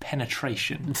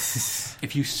 penetration.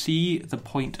 If you see the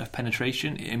point of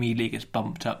penetration, it immediately gets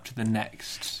bumped up to the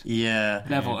next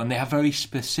level. And they have very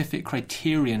specific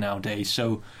criteria nowadays.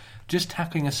 So just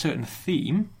tackling a certain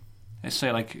theme, let's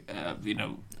say like,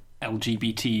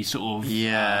 LGBT sort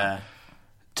of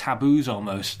taboos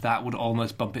almost, that would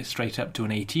almost bump it straight up to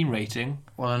an 18 rating.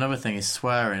 Well, another thing is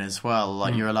swearing as well.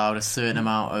 Like, you're allowed a certain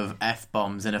amount of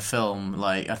F-bombs in a film.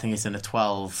 Like, I think it's in a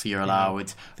 12, you're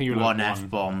allowed one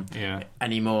F-bomb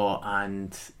anymore,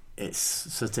 and its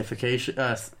certification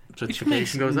goes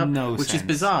up, which is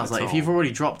bizarre. Like, if you've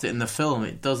already dropped it in the film,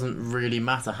 it doesn't really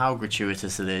matter how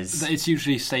gratuitous it is. It's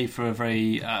usually saved for a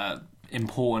very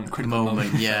important critical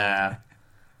moment. Yeah.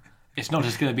 It's not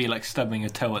just going to be like stubbing a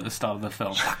toe at the start of the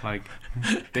film. Like,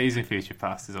 Days of Future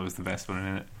Past is always the best one,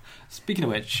 isn't it? Speaking of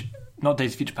which, not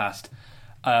Days of Future Past,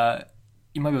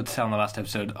 you might be able to tell in the last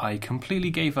episode, I completely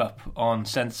gave up on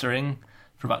censoring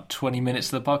for about 20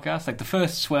 minutes of the podcast. Like, the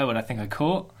first swear word I think I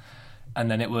caught, and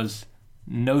then it was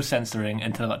no censoring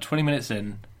until about 20 minutes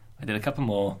in. I did a couple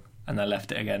more, and I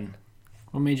left it again.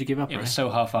 What made you give up? It was so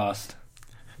half-assed.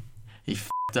 He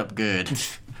f***ed up good.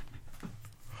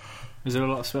 Was there a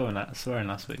lot of swearing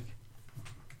last week?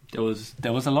 There was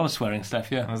a lot of swearing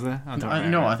stuff, yeah. Was there?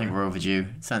 I think we're overdue.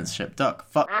 Censorship. Duck.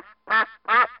 Fuck.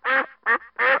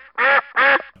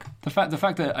 The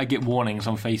fact that I get warnings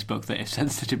on Facebook that if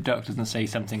Censorship Duck doesn't say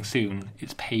something soon,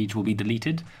 its page will be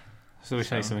deleted. So we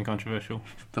say something controversial.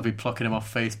 They'll be plucking him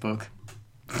off Facebook.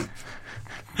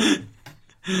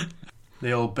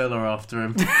 The old Bill are after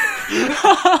him.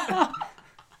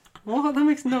 What? That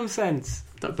makes no sense.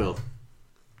 Duck Bill.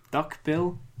 Duck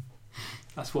Bill?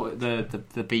 That's what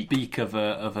the beak of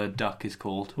a duck is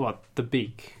called. What? The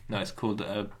beak? No, it's called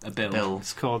a bill. Bill.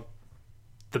 It's called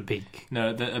the beak.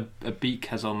 No, a beak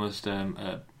has almost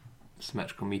a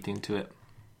symmetrical meaning to it.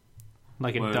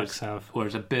 Like in ducks have.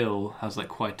 Whereas a bill has like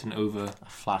quite an a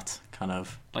flat kind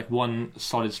of... like one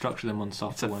solid structure then one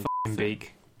soft one. It's a f***ing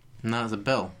beak. No, it's a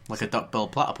bill. Like a duck-bill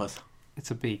platypus.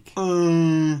 It's a beak.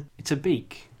 It's a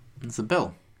beak. It's a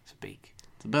bill. It's a beak.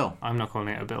 It's a bill. I'm not calling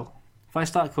it a bill. If I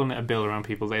start calling it a bill around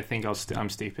people, they think I'm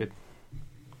stupid.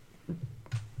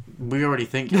 We already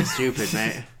think you're stupid,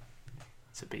 mate.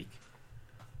 It's a beak.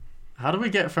 How do we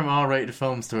get from R-rated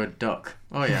films to a duck?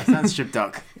 Oh yeah, censorship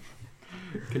duck.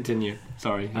 Continue.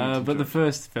 Sorry. But the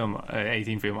first film,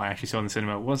 18 film I actually saw in the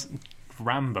cinema was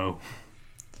Rambo.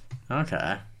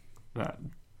 Okay.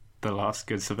 The last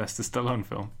good Sylvester Stallone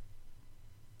film.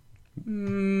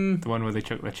 The one where they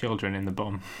chuck their children in the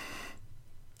bomb.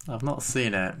 I've not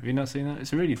seen it. Have you not seen that?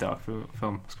 It's a really dark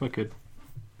film. It's quite good.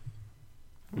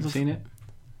 Have you seen it?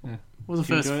 Yeah. What was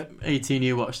the first 18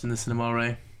 you watched in the cinema, Ray?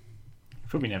 You've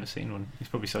probably never seen one. He's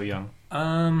probably so young.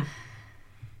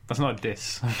 That's not a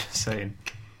diss. I'm just saying.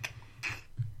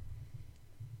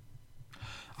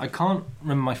 I can't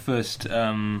remember my first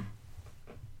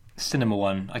cinema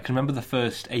one. I can remember the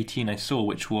first 18 I saw,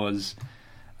 which was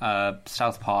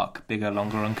South Park, Bigger,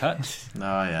 Longer, Uncut.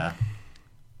 Oh, yeah.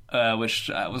 Which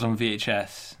was on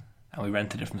VHS, and we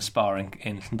rented it from Spar in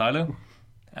Llandilo.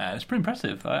 It was pretty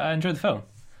impressive. I enjoyed the film.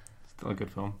 Still a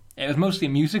good film. It was mostly a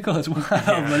musical as well.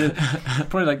 Yeah. But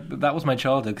probably like that was my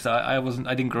childhood because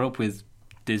I didn't grow up with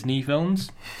Disney films,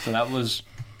 so that was,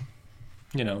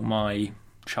 my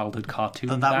childhood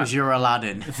cartoon. That was your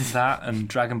Aladdin. That and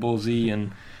Dragon Ball Z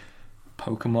and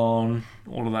Pokemon,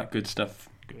 all of that good stuff.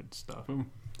 Good stuff.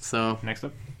 So next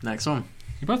one.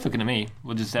 You're both looking at me.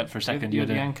 We'll just step for a second. You're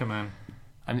the anchor man.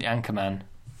 I'm the anchor man.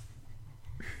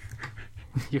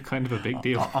 You're kind of a big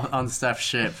deal. On Steph's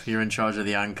ship, you're in charge of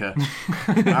the anchor.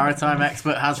 Maritime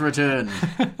expert has returned.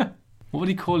 What would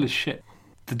he call his ship?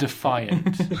 The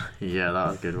Defiant. Yeah, that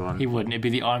was a good one. He wouldn't. It'd be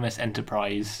the RMS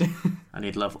Enterprise. And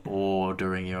he'd love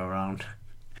ordering you around.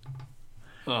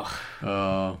 Ugh.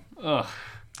 Oh. Ugh.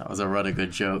 That was a rather good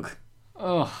joke.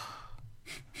 Ugh.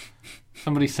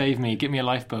 Somebody save me. Get me a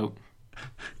lifeboat.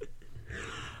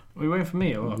 Are you waiting for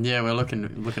me or what? Yeah, we're looking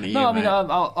at you. No, I mean, mate.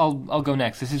 I'll go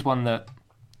next. This is one that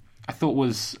I thought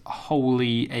was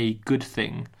wholly a good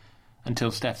thing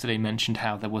until Steph today mentioned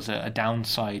how there was a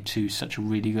downside to such a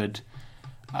really good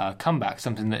comeback,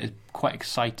 something that is quite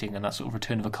exciting, and that sort of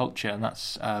return of a culture, and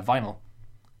that's vinyl.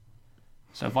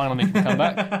 So vinyl making a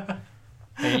comeback.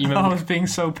 You remember I was being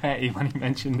so petty when he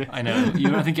mentioned it. I know.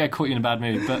 I think I caught you in a bad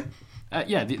mood. But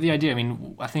yeah, the idea, I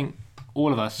mean, I think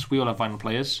all of us, we all have vinyl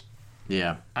players.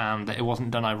 Yeah. And it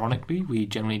wasn't done ironically. We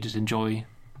generally just enjoy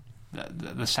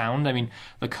the sound. I mean,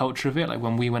 the culture of it. Like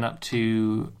when we went up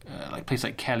to like a place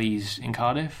like Kelly's in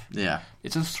Cardiff. Yeah.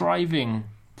 It's a thriving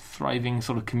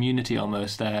sort of community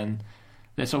almost there. And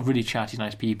they're sort of really chatty,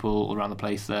 nice people all around the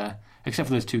place there. Except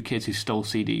for those two kids who stole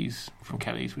CDs from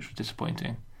Kelly's, which was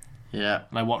disappointing. Yeah.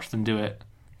 And I watched them do it.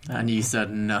 And you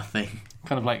said nothing.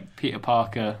 Kind of like Peter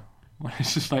Parker, when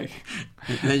it's just like...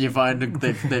 Then you find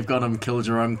they've gone and killed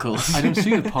your uncle. I don't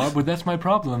see the part, but that's my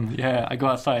problem. Yeah, I go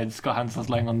outside, Scott Hansel's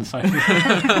laying on the side.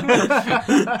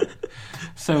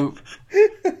 So...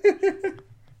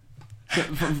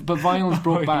 But vinyl's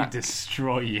brought back...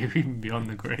 destroy you even beyond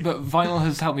the grave. But vinyl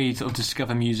has helped me sort of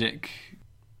discover music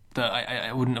that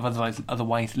I wouldn't have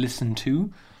otherwise listened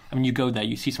to. I mean, you go there,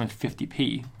 you see something for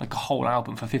 50p, like a whole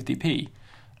album for 50p.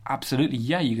 Absolutely,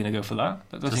 yeah, you're going to go for that.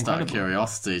 That's Just incredible. out of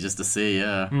curiosity, just to see,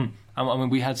 yeah. I mean,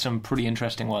 we had some pretty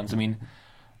interesting ones. I mean,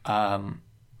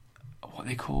 what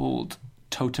they called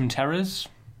Totem Terrors,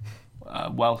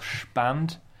 Welsh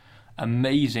band,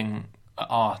 amazing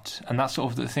art, and that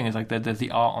sort of the thing is like there's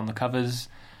the art on the covers.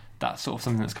 That's sort of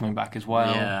something that's coming back as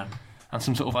well. Yeah. And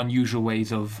some sort of unusual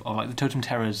ways of like the Totem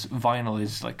Terrors vinyl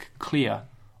is like clear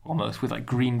almost with like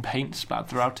green paint splattered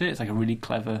throughout it. It's like a really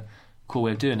clever, cool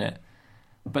way of doing it.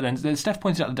 But then Steph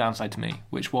pointed out the downside to me,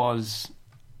 which was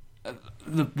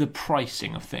the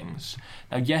pricing of things.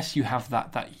 Now, yes, you have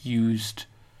that used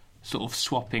sort of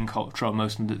swapping culture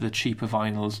almost, and the cheaper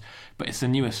vinyls, but it's the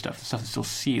newer stuff, the stuff that's still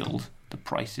sealed. The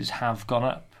prices have gone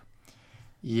up.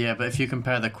 Yeah, but if you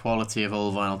compare the quality of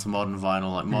old vinyl to modern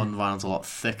vinyl, like modern vinyl's a lot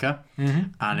thicker,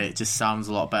 and it just sounds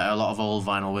a lot better. A lot of old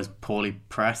vinyl was poorly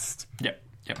pressed. Yep.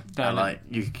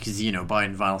 Because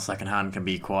buying vinyl secondhand can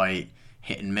be quite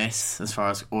hit and miss as far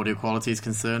as audio quality is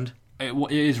concerned. It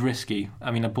is risky.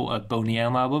 I mean, I bought a Boney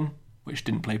M album, which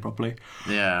didn't play properly.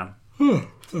 Yeah.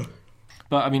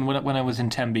 But I mean, when I was in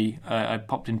Tembe, I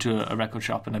popped into a record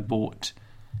shop and I bought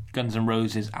Guns N'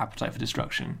 Roses' Appetite for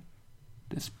Destruction.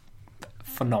 This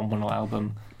phenomenal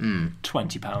album.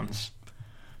 £20.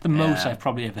 The most I've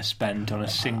probably ever spent on a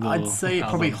single I'd say it album.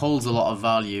 probably holds a lot of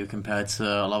value compared to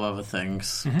a lot of other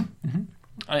things. Don't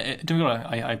get me wrong,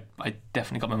 I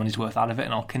definitely got my money's worth out of it,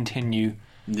 and I'll continue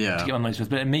to get my money's worth.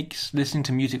 But it makes listening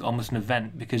to music almost an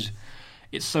event, because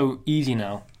it's so easy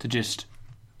now to just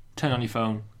turn on your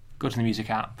phone, go to the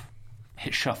music app,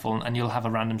 hit shuffle, and you'll have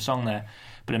a random song there.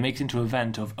 But it makes it into an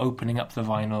event of opening up the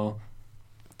vinyl,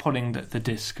 putting the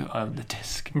disc,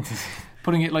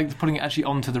 putting it actually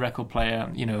onto the record player.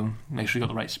 Make sure you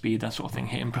got the right speed, that sort of thing.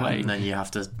 Hit and play, and then you have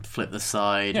to flip the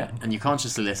side, Yeah. and you can't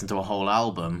just listen to a whole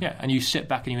album. yeah, and you sit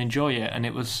back and you enjoy it. And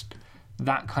it was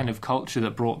that kind of culture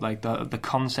that brought like the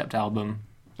concept album,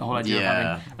 the whole idea of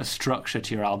having a structure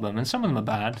to your album. And some of them are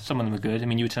bad, some of them are good. I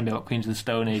mean, you were telling me about Queens of the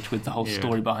Stone Age with the whole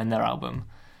story behind their album,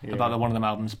 about one of them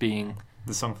albums being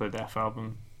the Song for the Deaf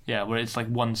album. Yeah, where it's like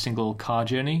one single car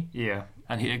journey. Yeah.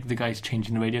 And the guy's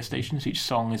changing the radio station, so each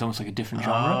song is almost like a different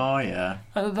genre. Oh, yeah.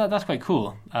 That's quite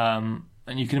cool. And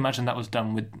you can imagine that was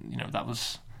done with, that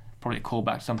was probably a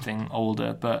callback to something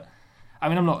older. But, I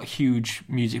mean, I'm not a huge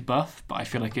music buff, but I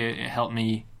feel like it helped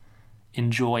me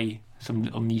enjoy some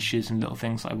little niches and little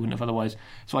things that I wouldn't have otherwise.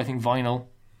 So I think vinyl,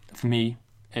 for me,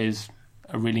 is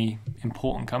a really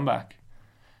important comeback.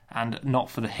 And not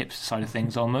for the hipster side of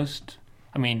things, almost.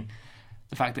 I mean,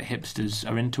 the fact that hipsters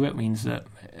are into it means that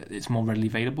it's more readily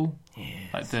available.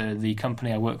 Yes. Like the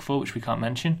company I work for, which we can't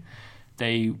mention,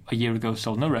 they a year ago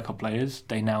sold no record players.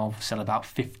 They now sell about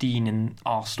 15 in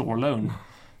our store alone.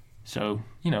 So,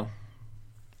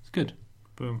 it's good.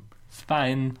 Boom. It's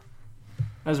fine.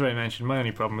 As Ray mentioned, my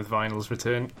only problem with vinyl's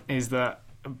return is that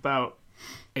about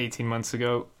 18 months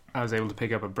ago, I was able to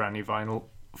pick up a brand new vinyl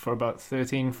for about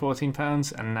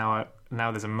 £13-14, and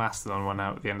now there's a Mastodon one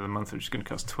out at the end of the month, which is going to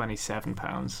cost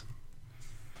 £27.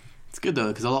 It's good though,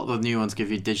 because a lot of the new ones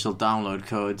give you digital download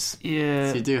codes. Yeah,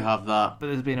 So you do have that. but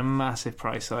there's been a massive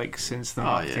price hike since the Oh,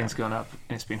 marketing's gone up,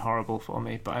 and it's been horrible for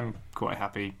me. But I'm quite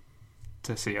happy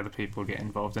to see other people get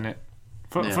involved in it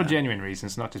for genuine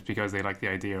reasons, not just because they like the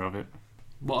idea of it.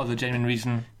 What other genuine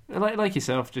reason? Like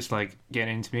yourself, just like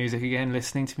getting into music again,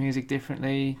 listening to music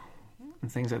differently.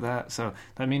 and things like that. So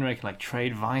that mean we can like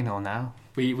trade vinyl now.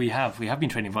 We have been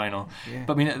trading vinyl, Yeah.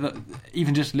 but I mean,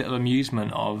 even just little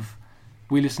amusement of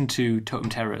we listened to Totem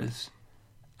Terrors,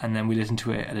 and then we listened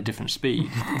to it at a different speed,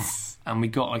 and we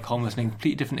got like almost an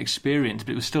completely different experience,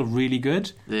 but it was still really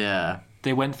good. Yeah.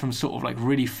 They went from sort of like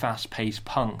really fast-paced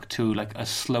punk to like a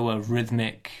slower,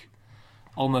 rhythmic,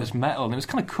 almost metal, and it was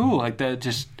kind of cool. Like they're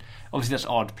just obviously that's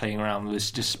odd playing around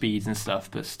with just speeds and stuff,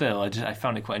 but still, I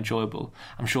found it quite enjoyable.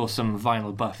 I'm sure some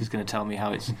vinyl buff is going to tell me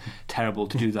how it's terrible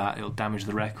to do that; it'll damage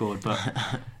the record. But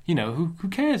you know, who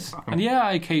cares? And yeah,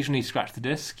 I occasionally scratch the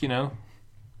disc, you know,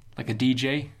 like a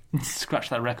DJ, scratch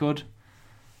that record.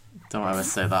 Don't ever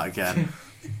say that again.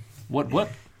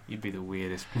 What? You'd be the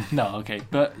weirdest. No, okay,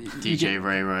 but DJ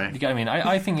Ray Ray. You get what I mean?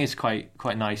 I think it's quite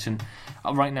nice, and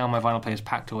right now my vinyl player is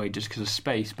packed away just because of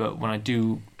space. But when I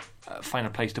do find a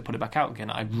place to put it back out again,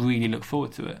 I really look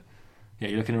forward to it. Yeah,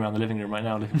 you're looking around the living room right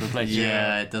now looking for a place.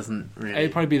 Yeah, it doesn't really.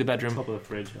 It'd probably be the bedroom. Top of the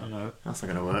fridge. I know. That's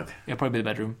not going to work. It'd probably be the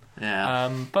bedroom.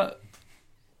 Yeah. But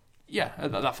yeah,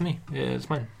 that for me. Yeah, it's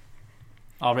mine.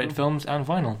 R-rated films and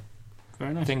vinyl.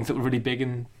 Very nice. Things that were really big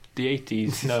in the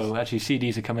 80s. No, actually,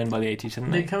 CDs had come in by the 80s,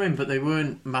 didn't They they? come in, but they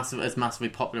weren't massively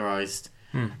popularised.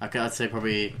 I'd say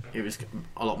probably it was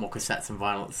a lot more cassettes and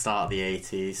vinyl at the start of the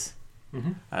 80s.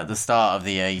 Mm-hmm. At the start of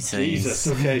the 80s.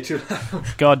 Okay.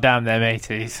 God damn them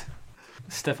 80s.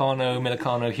 Stefano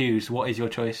Milicano Hughes, what is your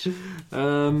choice?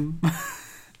 So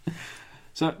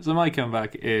my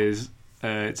comeback is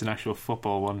it's an actual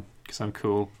football one because I'm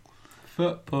cool.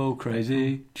 Football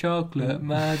crazy, chocolate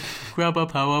mad. Grab a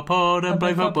power pod and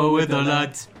play football with the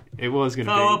lads. It was going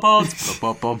Power to be. pods.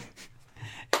 Bum, bum,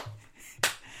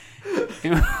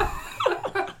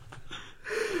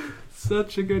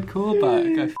 Such a good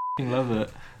callback. I f***ing love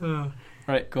it.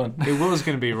 Right, go on. It was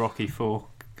going to be Rocky 4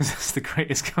 because that's the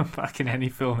greatest comeback in any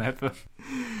film ever.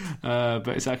 But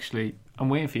it's actually, I'm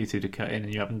waiting for you two to cut in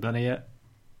and you haven't done it yet.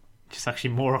 Just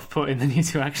actually more off-putting than you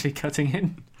two actually cutting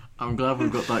in. I'm glad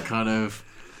we've got that kind of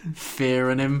fear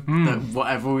in him that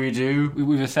whatever we do,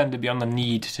 We've ascended beyond the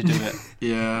need to do it.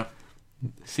 yeah.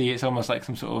 See, it's almost like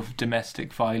some sort of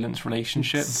domestic violence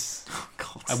relationship. Oh,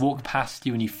 God. I walk past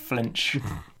you and you flinch.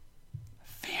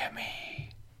 Fear me.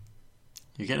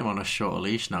 You're getting him on a shorter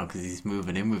leash now because he's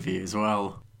moving in with you as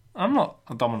well. I'm not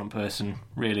a dominant person,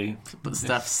 really. But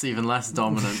Steph's even less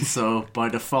dominant, so by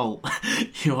default,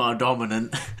 you are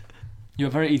dominant. You're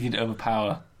very easy to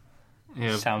overpower.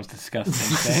 Yeah. Sounds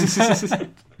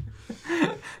disgusting.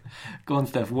 Go on,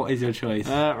 Steph, what is your choice?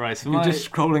 Right, so You're my... just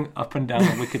scrolling up and down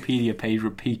the Wikipedia page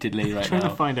repeatedly right trying now.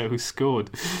 to find out who scored.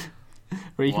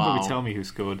 Right, you can Wow. probably tell me who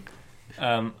scored.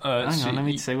 Hang Hang on, let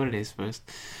me say what it is first.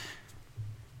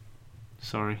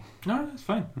 Sorry. No, that's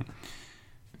fine.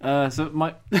 So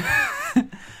my...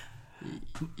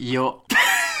 You're...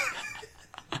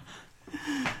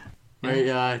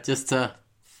 Right, just for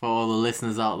all the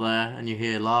listeners out there and you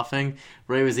hear laughing,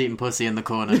 Ray was eating pussy in the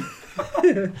corner.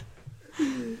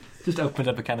 Just opened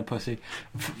up a can of pussy.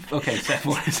 Okay, Steph,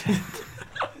 what is it?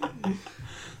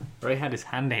 Ray had his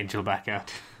hand angel back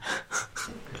out.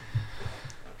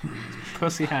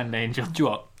 Pussy hand angel. Do you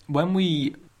know what? When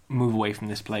we move away from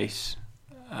this place,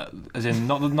 as in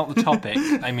not the topic,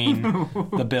 I mean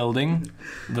the building,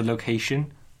 the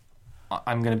location,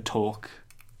 I'm going to talk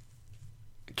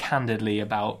candidly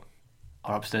about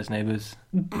our upstairs neighbours.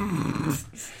 There's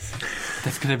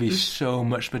going to be so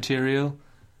much material.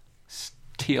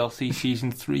 TLC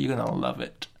Season 3, you're going to love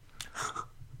it.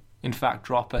 In fact,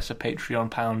 drop us a Patreon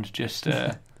 £1 just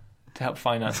to help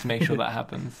finance to make sure that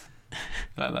happens.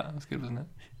 Like that. That's good, wasn't it?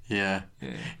 Yeah.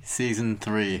 Yeah. Season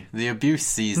 3. The abuse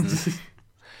season.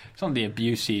 It's not the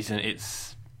abuse season,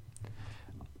 it's...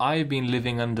 I've been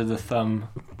living under the thumb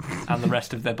and the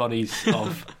rest of their bodies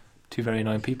of two very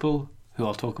annoying people who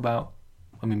I'll talk about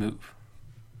when we move.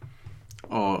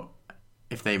 Or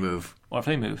if they move. Or if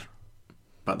they move.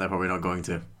 But they're probably not going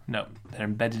to. No, they're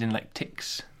embedded in like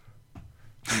ticks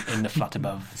in the flat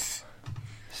above.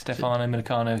 Stefano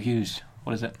Milicano Hughes.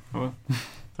 What is it? If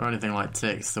they're anything like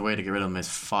ticks, the way to get rid of them is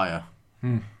fire.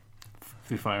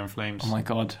 Through fire and flames. Oh my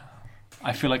god.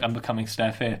 I feel like I'm becoming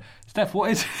Steph here. Steph, what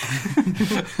is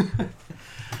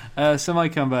So my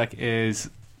comeback is...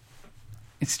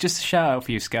 It's just a shout out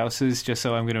for you Scousers, just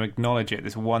so I'm going to acknowledge it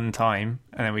this one time,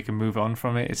 and then we can move on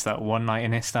from it. It's that One Night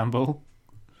in Istanbul,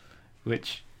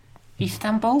 which...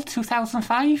 Istanbul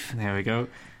 2005? There we go.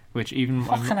 Which even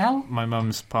Fucking hell. my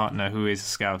mum's partner, who is a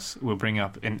Scouse, will bring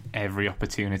up in every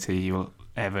opportunity you will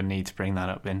ever need to bring that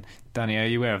up in. Danny, are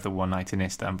you aware of the One Night in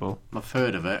Istanbul? I've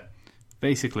heard of it.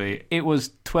 Basically, it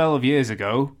was 12 years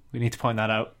ago. We need to point that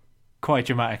out quite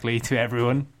dramatically to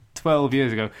everyone. 12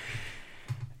 years ago.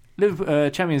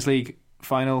 Champions League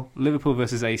final, Liverpool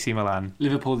versus AC Milan.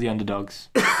 Liverpool, the underdogs.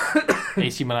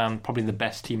 AC Milan, probably the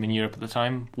best team in Europe at the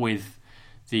time, with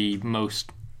the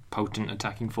most potent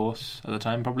attacking force at the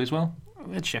time, probably as well.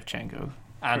 It's Shevchenko.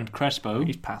 And Crespo.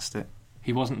 He's passed it.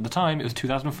 He wasn't at the time. It was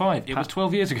 2005. It was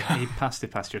 12 years ago. He passed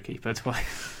it past your keeper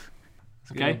twice.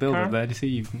 Okay, build Karen? up there. Do you see?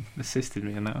 You've assisted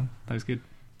me on that one. That was good.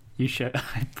 You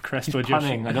Crespo, He's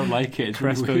punning. I don't like it. It's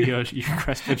Crespo, really weird.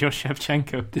 Crespo, your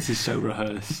Shevchenko. This is so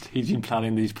rehearsed. He's been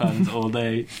planning these puns all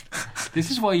day. This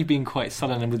is why you've been quite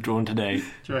sullen and withdrawn today. Do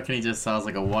you reckon he just has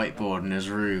like a whiteboard in his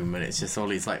room and it's just all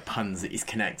these like puns that he's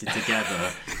connected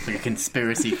together, like a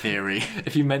conspiracy theory?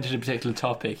 If you mention a particular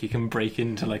topic, you can break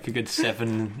into like a good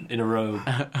 7 in a row.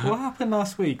 What happened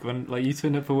last week when like you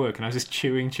turned up for work and I was just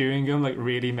chewing gum like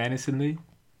really menacingly?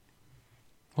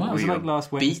 What? Was it like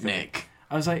last Wednesday? Beatnik.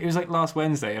 I was like, it was like last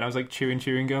Wednesday, and I was like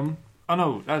chewing gum. Oh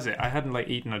no, that was it. I hadn't like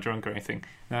eaten or drunk or anything.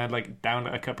 And I had like downed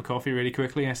a cup of coffee really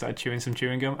quickly, and I started chewing some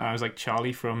chewing gum. And I was like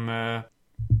Charlie from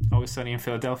Always Sunny in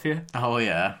Philadelphia. Oh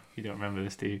yeah. You don't remember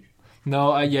this, do you?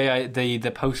 No,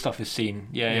 the post office scene.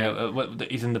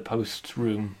 He's in the post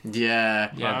room.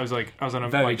 Yeah. Yeah. I was on a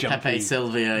Very like, jumpy. Pepe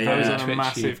Sylvia. I was Yeah. on a twitchy.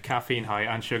 massive caffeine high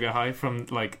and sugar high from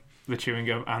like the chewing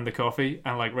gum and the coffee,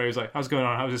 and like Ray was like, "How's it going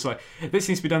on?" I was just like, "This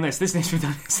needs to be done. This needs to be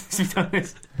done. This needs to be done."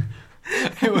 This.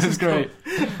 It was great.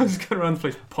 I was going around the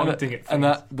place pointing at things. And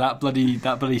that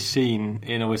bloody scene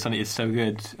in Always Sunny is so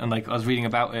good. And like I was reading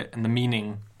about it and the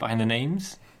meaning behind the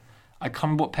names. I can't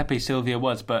remember what Pepe Sylvia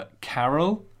was, but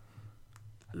Carol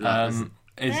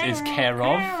is care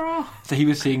of. So he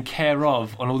was saying care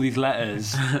of on all these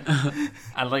letters,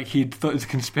 and like he thought it was a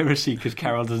conspiracy because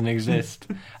Carol doesn't exist,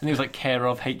 and he was like care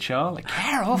of HR, like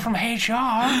Carol from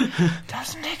HR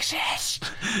doesn't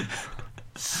exist.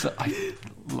 So I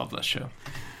love that show.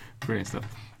 Brilliant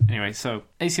stuff. Anyway, so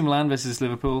AC Milan versus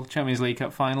Liverpool, Champions League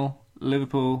Cup final.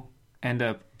 Liverpool end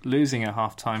up losing at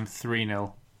half-time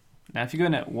 3-0. Now, if you're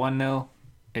going at 1-0,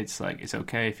 it's like it's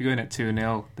okay. If you're going at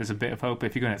 2-0, there's a bit of hope.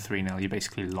 If you're going at 3-0, you're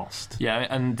basically lost. Yeah,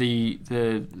 and the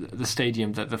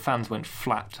stadium, that the fans went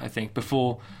flat, I think,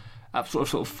 before at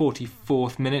sort of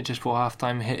 44th minute, just before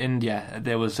half-time hit in. Yeah,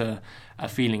 there was a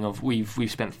feeling of we've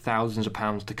spent thousands of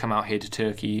pounds to come out here to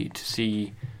Turkey to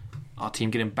see our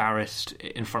team get embarrassed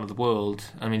in front of the world.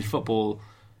 I mean, football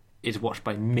is watched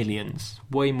by millions,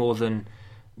 way more than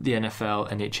the NFL,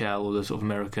 NHL, or the sort of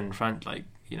American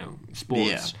sports.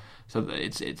 Yeah. So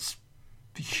it's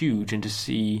huge, and to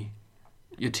see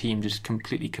your team just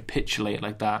completely capitulate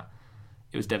like that,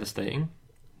 it was devastating.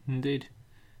 Indeed.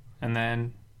 And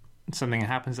then something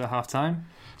happens at half-time.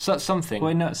 So that's something.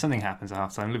 Well, no, something happens at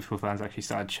half-time. Liverpool fans actually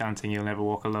started chanting "You'll never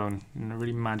walk alone" in a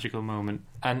really magical moment,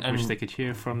 and which they could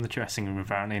hear from the dressing room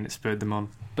apparently, and it spurred them on.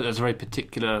 But there's a very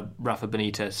particular Rafa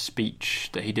Benitez speech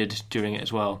that he did during it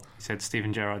as well. He said,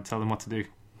 "Steven Gerrard, tell them what to do."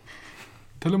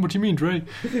 Tell them what you mean, Ray.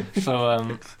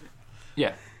 So,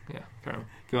 yeah, carry on.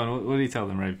 Go on. What do you tell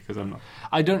them, Ray? Because I'm not.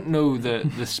 I don't know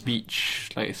the speech.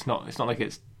 Like it's not like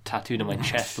it's tattooed on my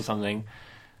chest or something.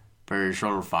 We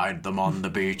shall find them on the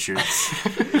beaches.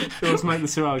 It was like the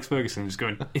Sir Alex Ferguson just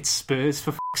going, "It's Spurs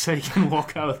for f***'s sake," and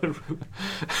walk out of the room.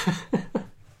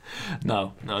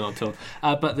 No, not at all.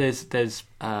 But there's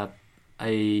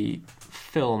a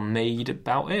film made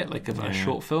about it, like a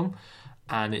short film,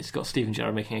 and it's got Steven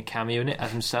Gerrard making a cameo in it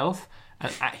as himself,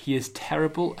 and he is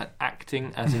terrible at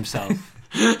acting as himself.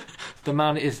 The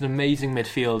man is an amazing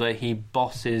midfielder. He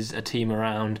bosses a team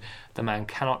around. The man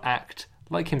cannot act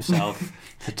like himself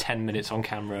for 10 minutes on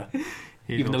camera,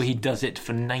 even though he does it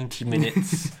for 90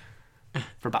 minutes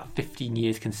for about 15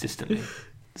 years consistently.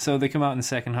 So they come out in the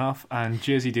second half, and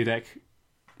Jerzy Dudek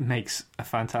makes a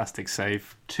fantastic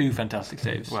save. 2 fantastic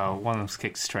saves. Well, one of them's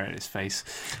kicked straight at his face,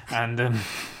 and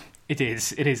it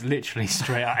is literally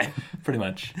straight at him. Pretty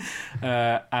much.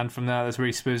 And from there, there's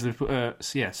really Spurs Liverpool.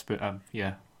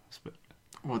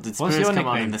 Well, did What's Spurs your come nickname?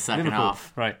 on in the second Liverpool.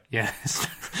 half? Right, yeah.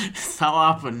 That's how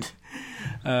it happened.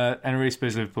 And really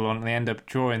Spurs Liverpool on, and they end up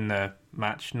drawing the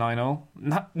match 9-0.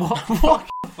 What?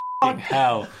 Fucking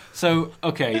hell. So,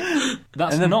 okay,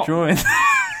 that's And then not... drawing.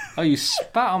 Oh, you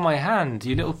spat on my hand,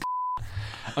 you little...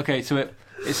 Okay, so it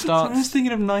I was starts...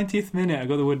 thinking of 90th minute. I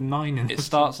got the word 9 in. It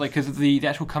starts, like, because the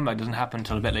actual comeback doesn't happen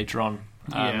until a bit later on.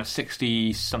 Yeah.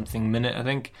 60-something minute, I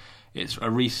think. It's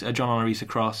a John Onorisa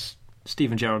cross.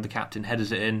 Steven Gerrard, the captain,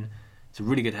 headers it in. It's a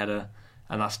really good header,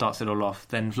 and that starts it all off.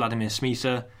 Then Vladimir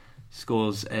Smicer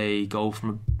scores a goal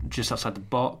from just outside the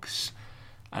box,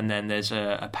 and then there's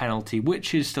a penalty,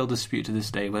 which is still disputed to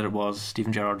this day whether it was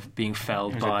Steven Gerrard being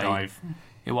felled It was by... a dive.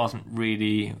 It wasn't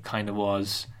really, kind of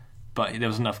was, but there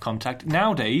was enough contact.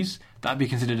 Nowadays, that'd be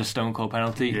considered a stone cold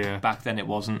penalty. Yeah. Back then, it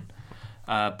wasn't.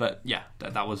 But yeah,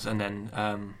 that was, and then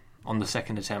on the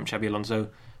second attempt, Xabi Alonso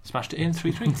smashed it in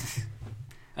 3-3.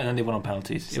 And then they won on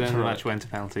penalties. So then the match went to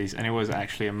penalties, and it was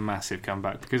actually a massive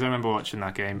comeback, because I remember watching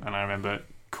that game and I remember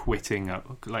quitting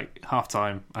up. Like, half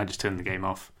time, I just turned the game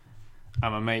off.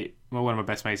 And one of my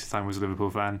best mates at the time was a Liverpool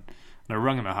fan, and I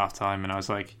rung him at half time and I was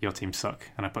like, your team suck,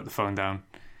 and I put the phone down,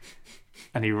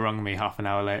 and he rung me half an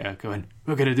hour later going,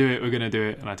 we're going to do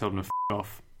it, and I told him to f***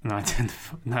 off, and I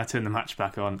turned the match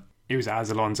back on. It was as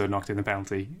Alonso knocked in the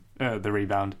penalty, the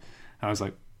rebound, and I was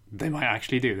like, they might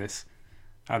actually do this.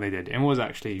 And they did. It was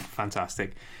actually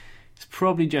fantastic. It's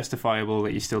probably justifiable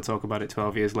that you still talk about it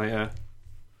 12 years later,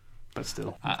 but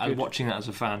still. Watching that as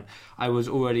a fan, I was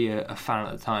already a fan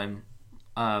at the time.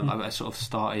 I sort of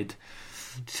started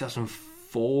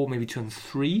 2004, maybe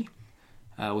 2003,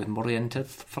 with Morientes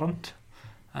front.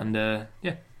 And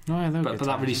yeah. But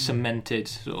that really cemented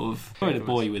sort of. You're a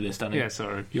boy with this, Danny. Yeah,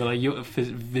 sorry. You're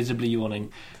visibly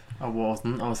yawning. I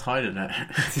wasn't. I was hiding it.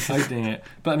 Hiding it.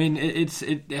 But I mean,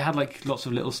 it had like lots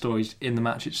of little stories in the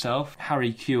match itself.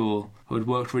 Harry Kewell, who had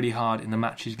worked really hard in the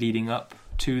matches leading up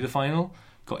to the final,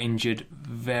 got injured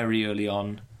very early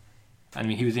on. I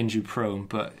mean, he was injury prone,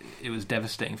 but it was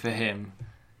devastating for him.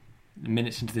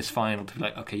 Minutes into this final, to be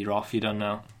like, okay, you're off, you're done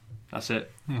now. That's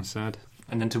it. That's sad.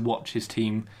 And then to watch his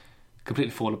team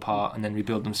completely fall apart and then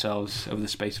rebuild themselves over the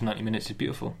space of 90 minutes is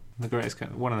beautiful. One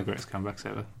of the greatest comebacks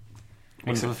ever.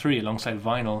 One of 3 alongside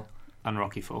Vinyl and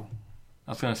Rocky IV.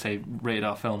 I was going to say rated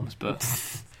R films, but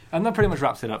and that pretty much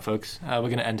wraps it up, folks. We're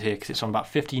going to end here because it's on about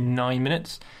 59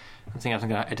 minutes. I think I'm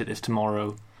going to edit this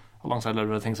tomorrow alongside a load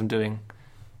of other things I'm doing.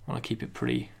 I want to keep it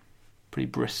pretty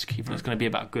brisk, even though it's going to be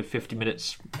about a good 50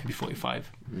 minutes, maybe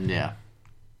 45. Yeah.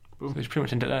 So we should pretty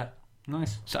much end it there.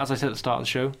 Nice. So as I said at the start of the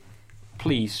show,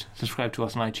 please subscribe to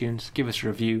us on iTunes, give us a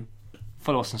review,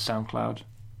 follow us on SoundCloud,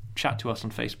 chat to us on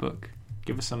Facebook.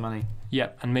 Give us some money. Yeah,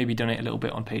 and maybe donate a little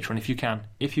bit on Patreon if you can.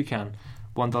 If you can.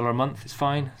 $1 a month is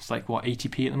fine. It's like,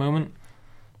 80p at the moment?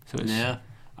 So it's, yeah.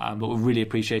 But we really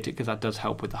appreciate it because that does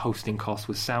help with the hosting costs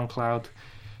with SoundCloud.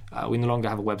 We no longer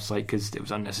have a website because it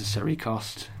was unnecessary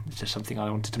cost. It's just something I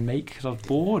wanted to make because I was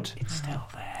bored. It's still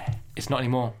there. It's not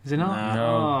anymore. Is it not? No.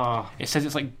 Oh. It says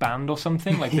it's like banned or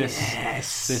something like this.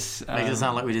 Yes. This Makes it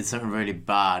sound like we did something really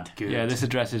bad. Good. Yeah, this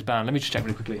address is banned. Let me just check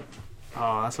really quickly.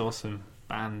 Oh, that's awesome.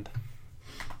 Banned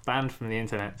from the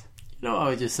internet. You know what I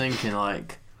was just thinking,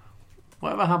 like,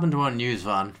 whatever happened to our news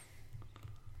van?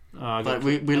 Like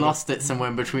we lost it somewhere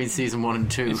in between season 1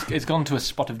 and 2. It's gone to a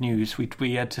spot of news.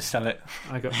 We had to sell it.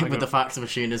 With the fax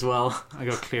machine as well. I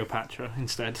got Cleopatra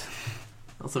instead.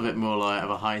 That's a bit more like of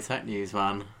a high-tech news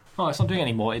van. Oh, it's not doing it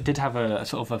anymore. It did have a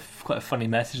sort of quite a funny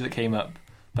message that came up,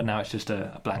 but now it's just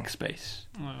a blank space.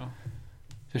 Oh.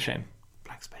 It's a shame.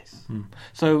 Blank space.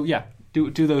 So yeah,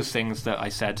 do those things that I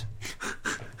said.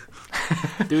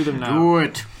 Do them now. Do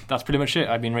it. That's pretty much it.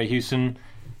 I've been Ray Houston.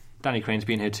 Danny Crane's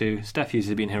been here too. Steph Hughes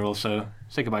has been here also.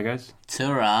 Say goodbye, guys.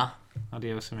 Ta-ra.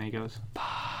 Adios, amigos. Bye.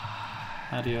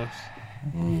 Adios.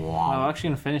 Wow. I'm actually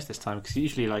going to finish this time because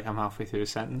usually I'm halfway through a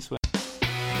sentence